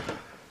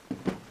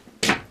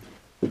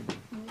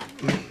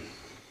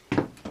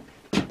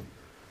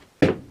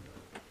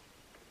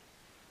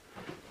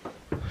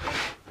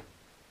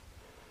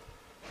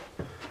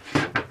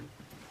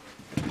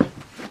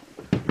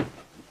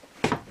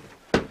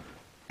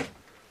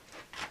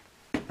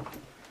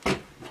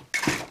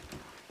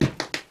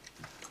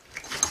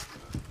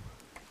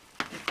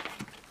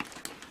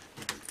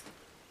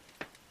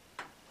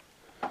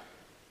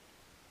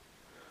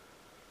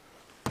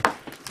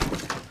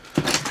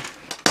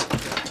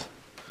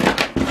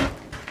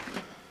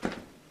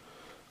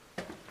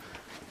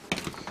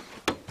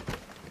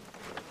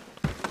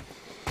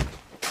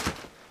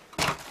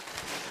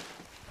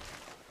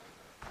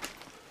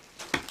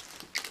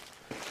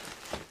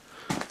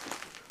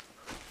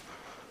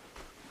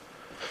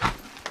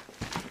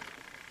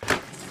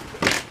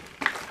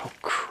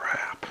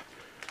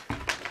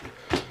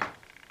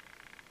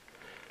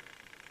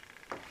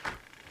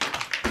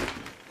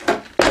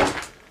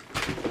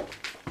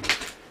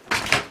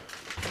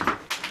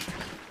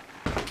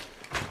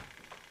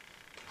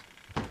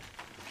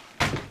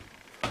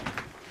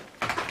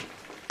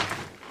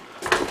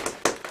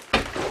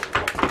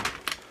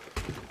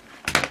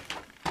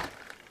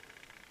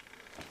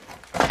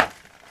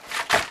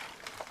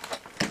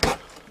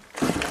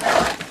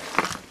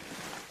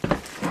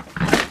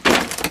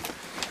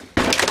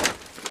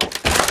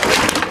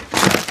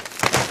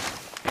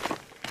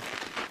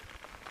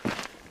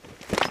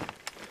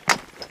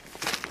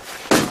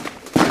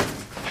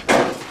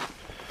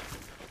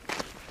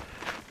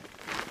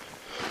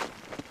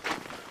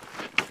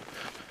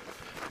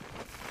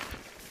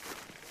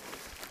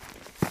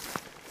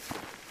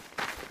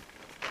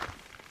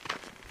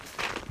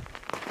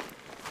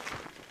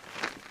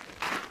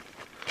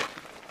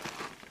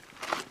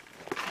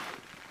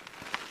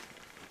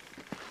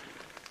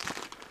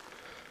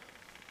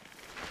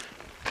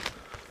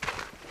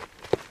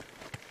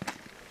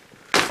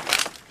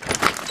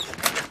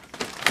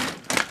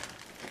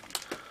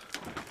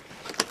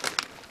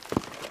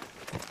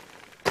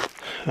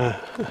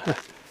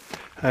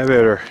 I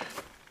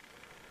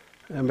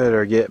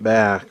better get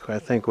back. I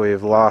think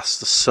we've lost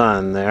the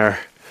sun there.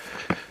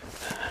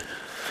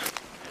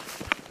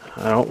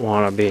 I don't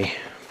want to be.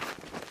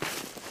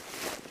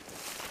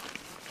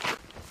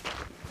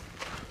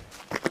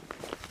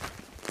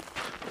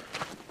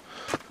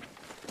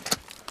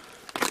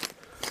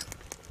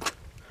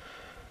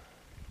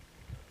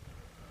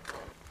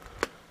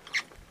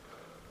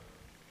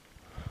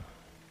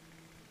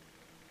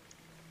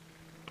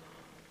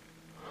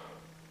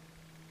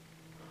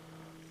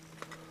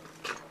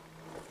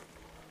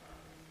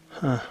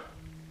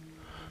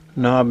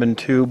 Knob and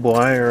tube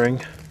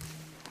wiring.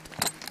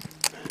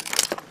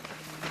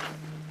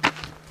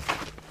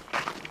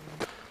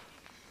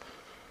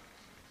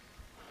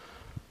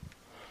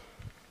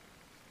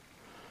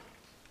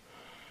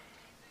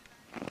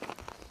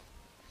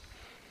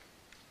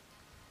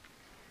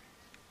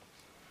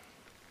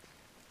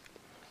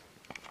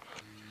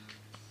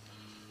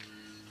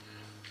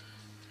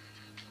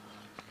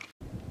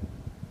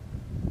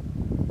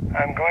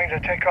 I'm going to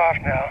take off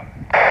now.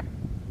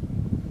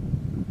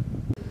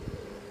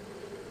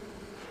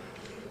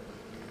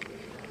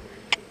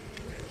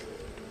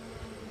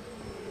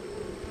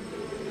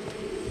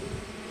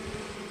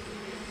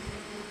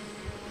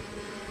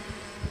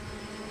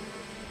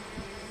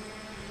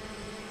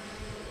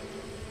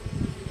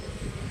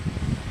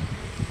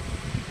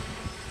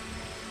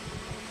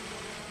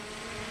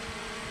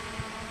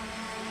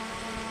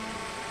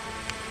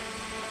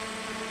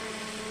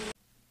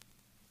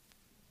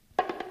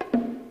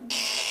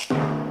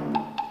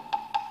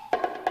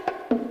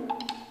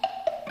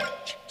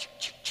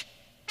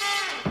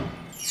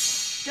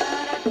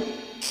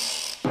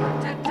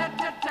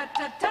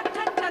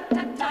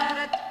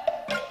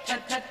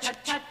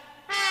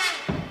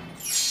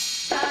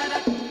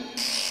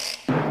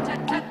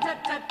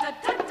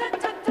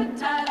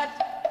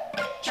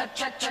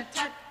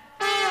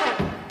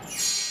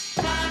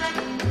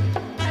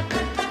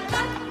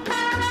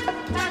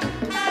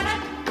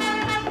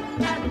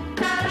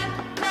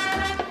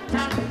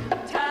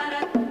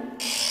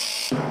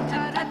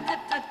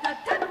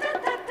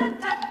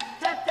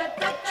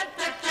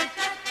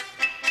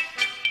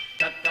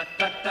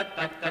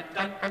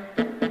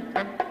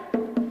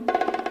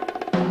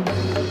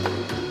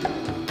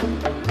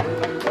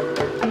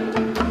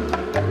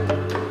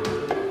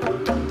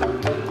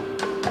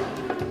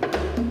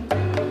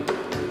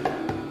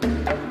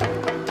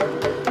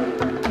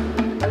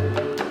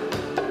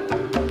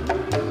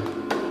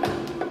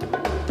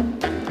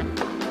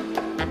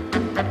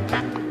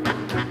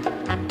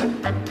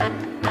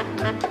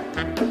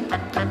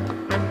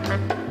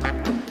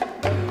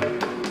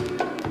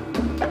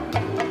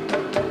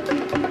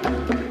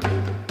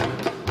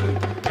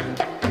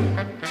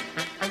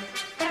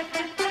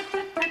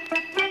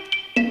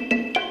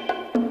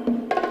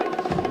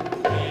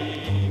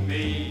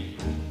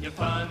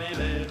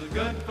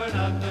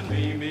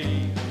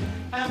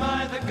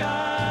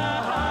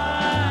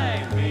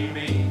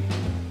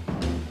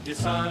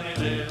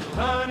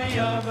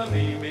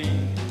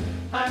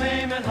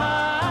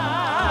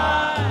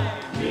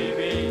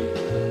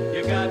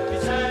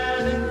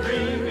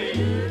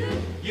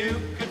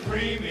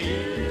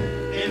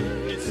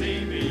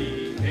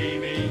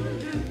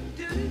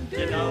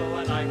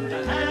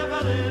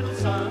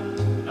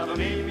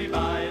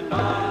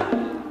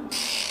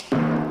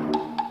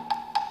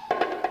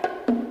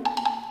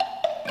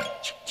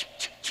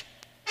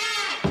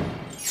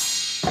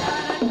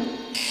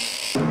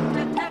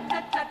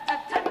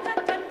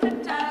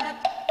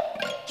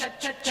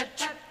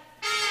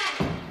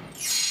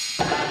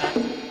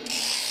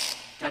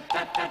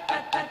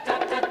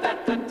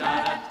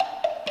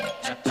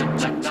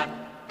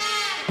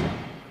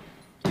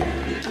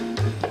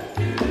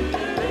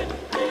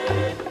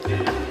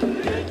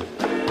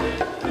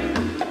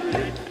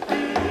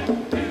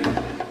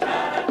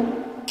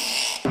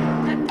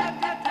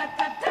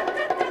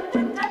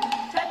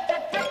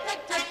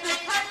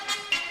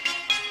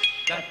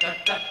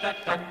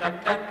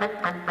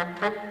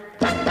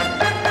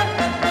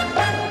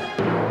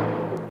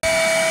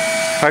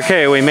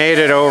 Okay, we made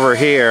it over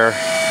here,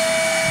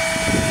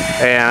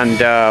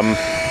 and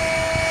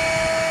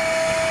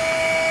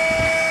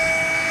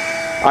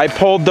I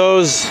pulled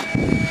those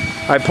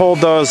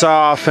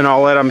off, and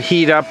I'll let them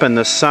heat up in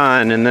the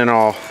sun, and then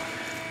I'll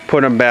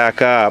put them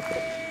back up.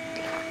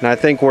 And I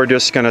think we're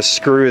just gonna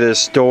screw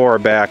this door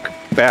back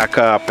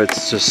up.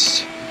 It's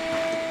just,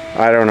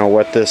 I don't know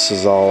what this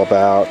is all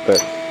about,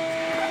 but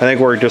I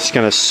think we're just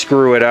gonna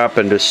screw it up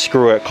and just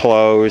screw it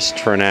closed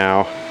for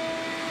now.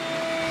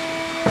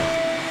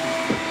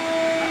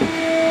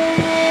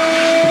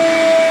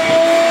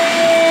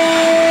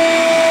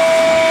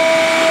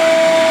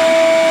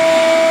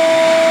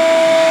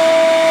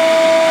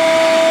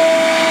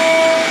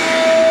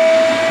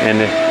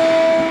 And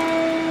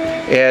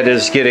Ed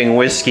is getting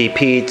Whiskey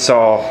Pete's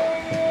all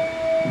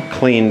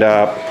cleaned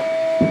up.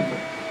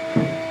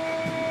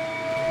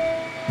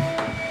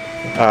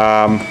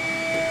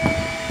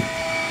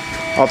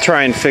 I'll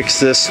try and fix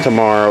this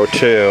tomorrow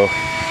too.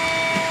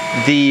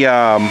 The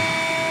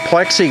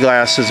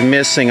plexiglass is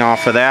missing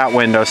off of that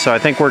window, so I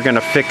think we're going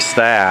to fix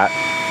that.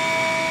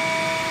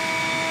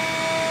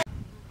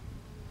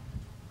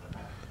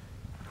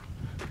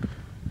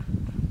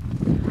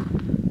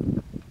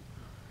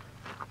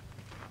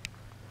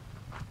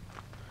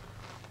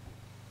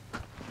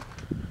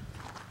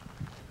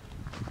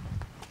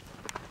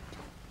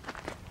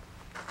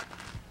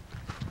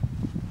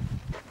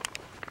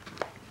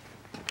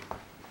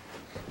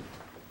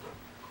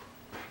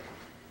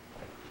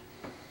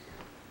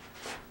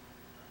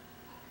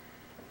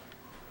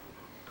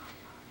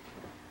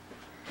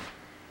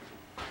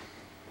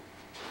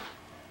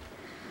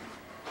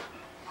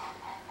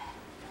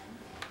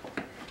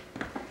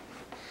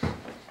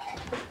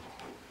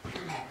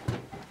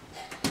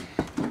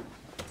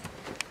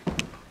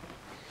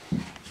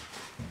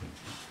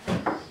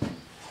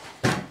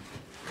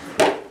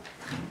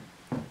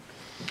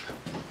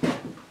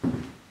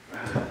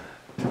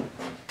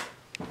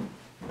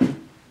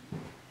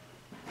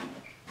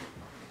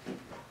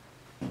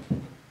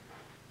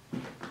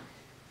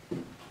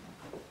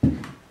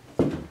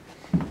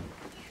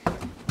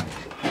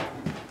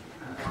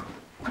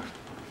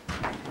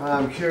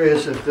 I'm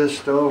curious if this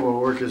stove will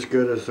work as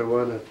good as the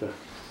one at the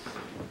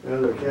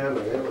other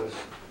cabin. It was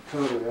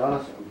totally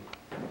awesome.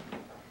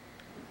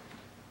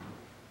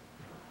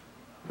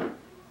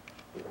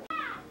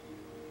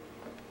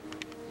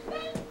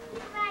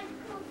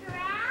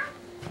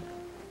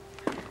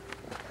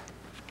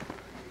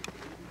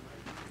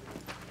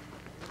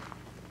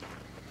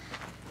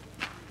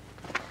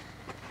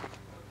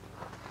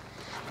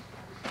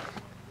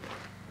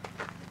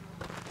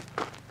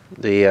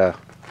 The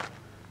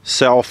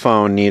cell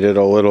phone needed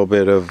a little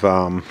bit of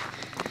I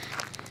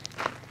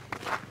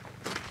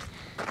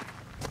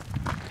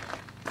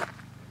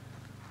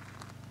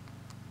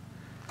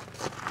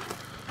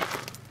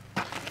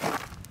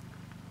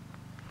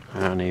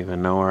don't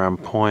even know where I'm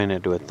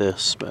pointed with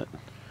this, but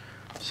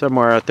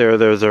somewhere out there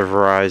there's a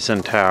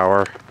Verizon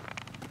tower.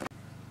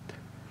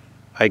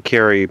 I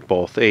carry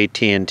both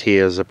AT&T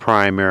as a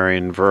primary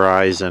and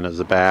Verizon as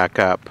a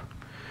backup,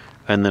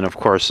 and then of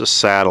course a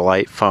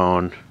satellite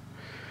phone.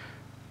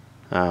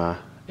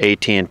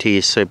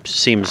 AT&T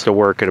seems to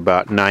work at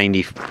about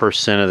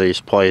 90% of these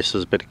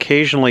places, but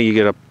occasionally you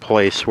get a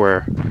place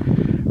where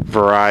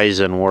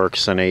Verizon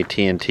works and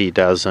AT&T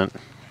doesn't.